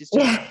tangent, which is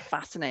just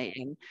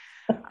fascinating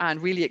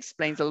and really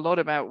explains a lot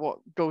about what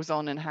goes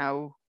on and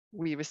how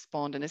we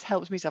respond, and has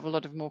helped me to have a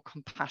lot of more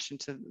compassion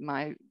to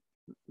my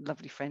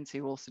lovely friends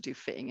who also do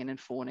fitting in and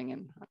fawning,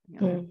 and you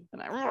know,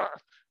 and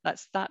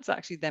that's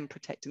actually them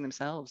protecting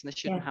themselves, and they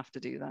shouldn't have to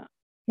do that.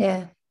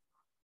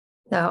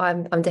 No,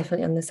 I'm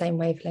definitely on the same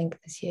wavelength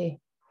as you.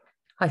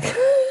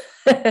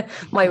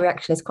 My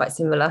reaction is quite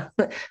similar.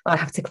 I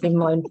have to be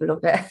mindful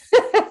of it.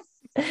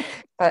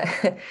 But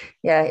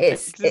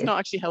it's not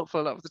actually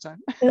helpful a lot of the time.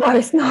 No,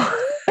 it's not.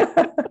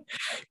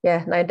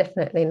 No,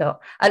 definitely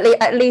not.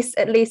 At least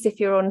if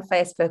you're on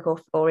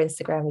Facebook or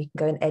Instagram, you can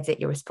go and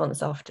edit your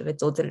response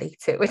afterwards or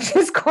delete it, which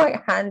is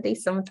quite handy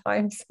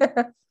sometimes.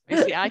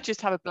 Basically, I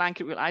just have a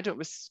blanket rule. I don't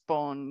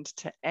respond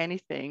to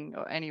anything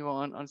or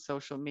anyone on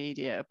social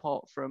media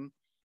apart from,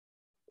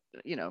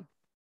 you know,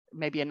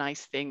 maybe a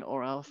nice thing,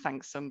 or I'll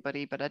thank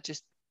somebody, but I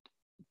just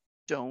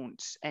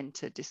don't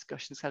enter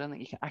discussions. I don't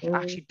think I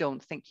actually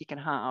don't think you can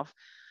have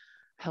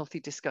healthy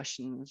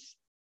discussions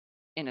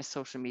in a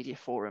social media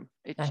forum.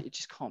 It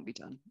just can't be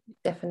done.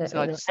 Definitely.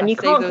 So and you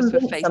can't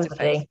convince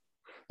somebody.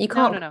 You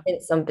can't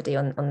convince somebody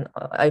on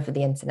over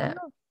the internet.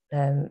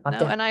 And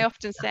I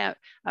often say,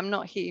 I'm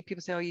not here.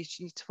 People say, oh, you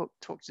need to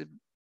talk to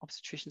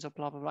obstetricians or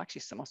blah blah blah.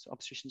 Actually, some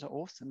obstetricians are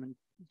awesome and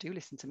do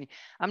listen to me.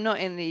 I'm not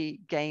in the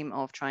game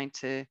of trying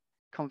to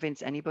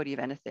convince anybody of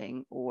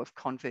anything or of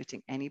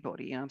converting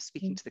anybody. You know, I'm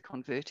speaking to the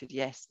converted,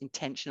 yes,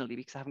 intentionally,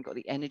 because I haven't got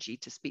the energy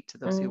to speak to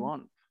those who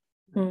aren't.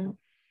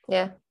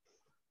 Yeah,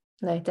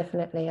 no,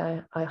 definitely.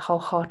 I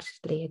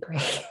wholeheartedly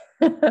agree.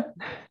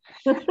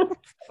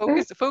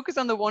 focus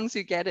on the ones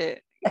who get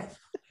it.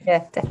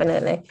 Yeah,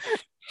 definitely.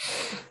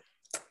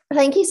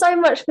 Thank you so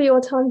much for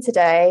your time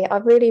today.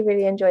 I've really,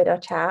 really enjoyed our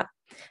chat.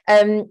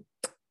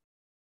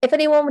 If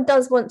anyone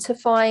does want to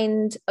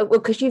find,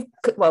 because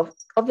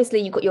obviously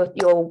you've got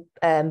your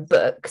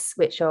books,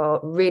 which are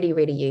really,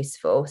 really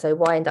useful. So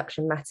Why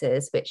Induction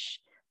Matters, which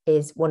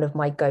is one of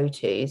my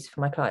go-tos for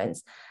my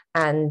clients,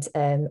 and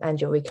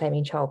your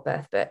Reclaiming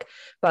Childbirth book.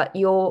 But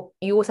you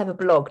also have a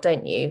blog,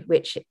 don't you?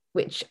 Which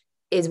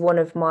is one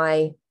of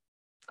my,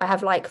 I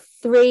have like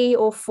 3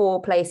 or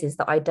 4 places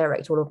that I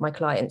direct all of my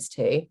clients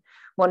to.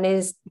 One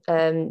is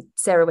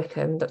Sarah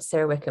Wickham, Dr.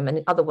 Sarah Wickham, and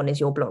the other one is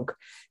your blog.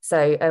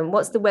 So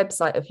what's the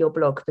website of your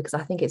blog? Because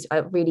I think it's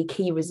a really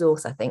key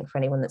resource, I think, for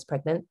anyone that's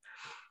pregnant.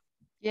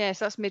 Yes,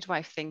 that's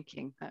Midwife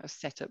Thinking. That was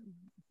set up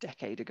a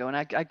decade ago. And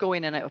I go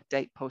in and I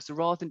update posts. So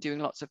rather than doing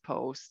lots of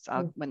posts,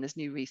 when there's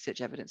new research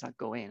evidence, I'll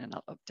go in and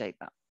I'll update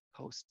that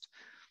post.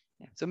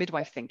 Yeah. So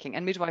Midwife Thinking.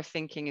 And Midwife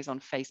Thinking is on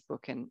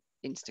Facebook and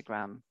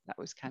Instagram. That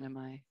was kind of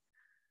my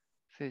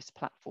first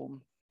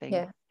platform thing.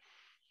 Yeah.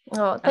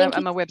 Oh, thank you.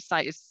 And my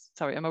website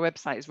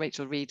is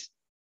Rachel Reed.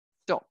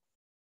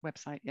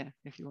 Website,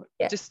 if you want.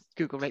 Just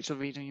Google Rachel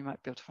Reed and you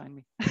might be able to find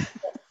me.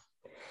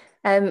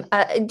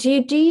 Do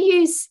you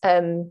use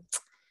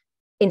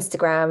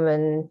Instagram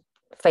and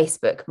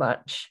Facebook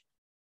much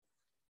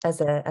as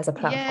a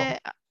platform? Yeah,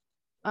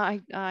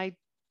 I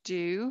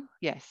do.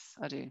 Yes,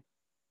 I do.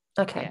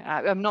 Okay.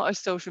 Yeah, I'm not a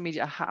social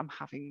media.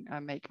 I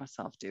make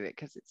myself do it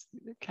because it's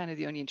kind of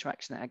the only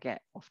interaction that I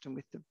get often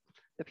with the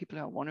people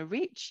who I want to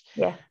reach.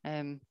 Yeah.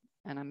 And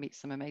I meet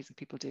some amazing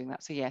people doing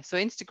that. So so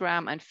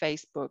Instagram and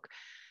Facebook.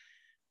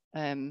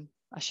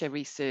 I share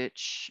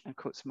research and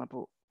quotes from my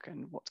book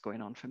and what's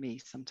going on for me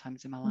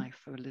sometimes in my life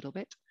for a little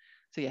bit.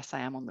 So yes, I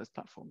am on those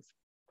platforms.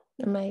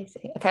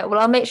 Amazing. Okay, well,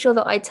 I'll make sure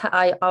that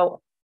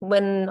I'll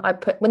when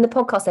the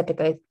podcast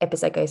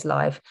episode goes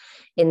live,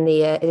 in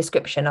the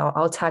description,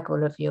 I'll tag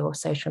all of your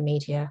social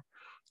media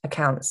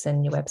accounts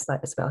and your website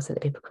as well, so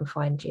that people can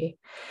find you.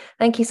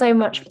 Thank you so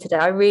much for today.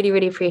 I really,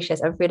 really appreciate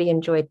it. I've really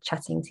enjoyed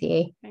chatting to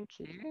you. Thank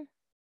you.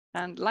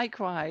 And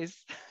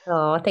likewise.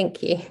 Oh,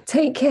 thank you.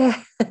 Take care.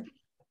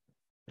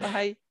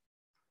 Bye.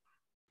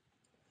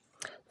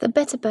 The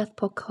Better Birth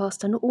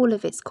podcast and all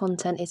of its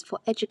content is for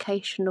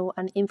educational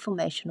and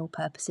informational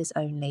purposes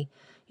only.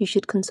 You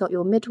should consult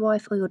your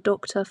midwife or your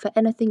doctor for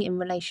anything in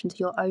relation to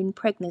your own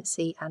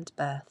pregnancy and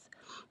birth.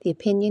 The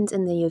opinions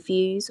and the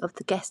views of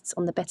the guests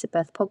on the Better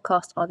Birth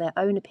podcast are their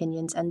own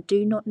opinions and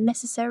do not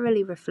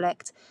necessarily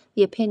reflect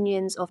the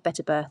opinions of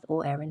Better Birth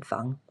or Erin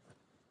Fung.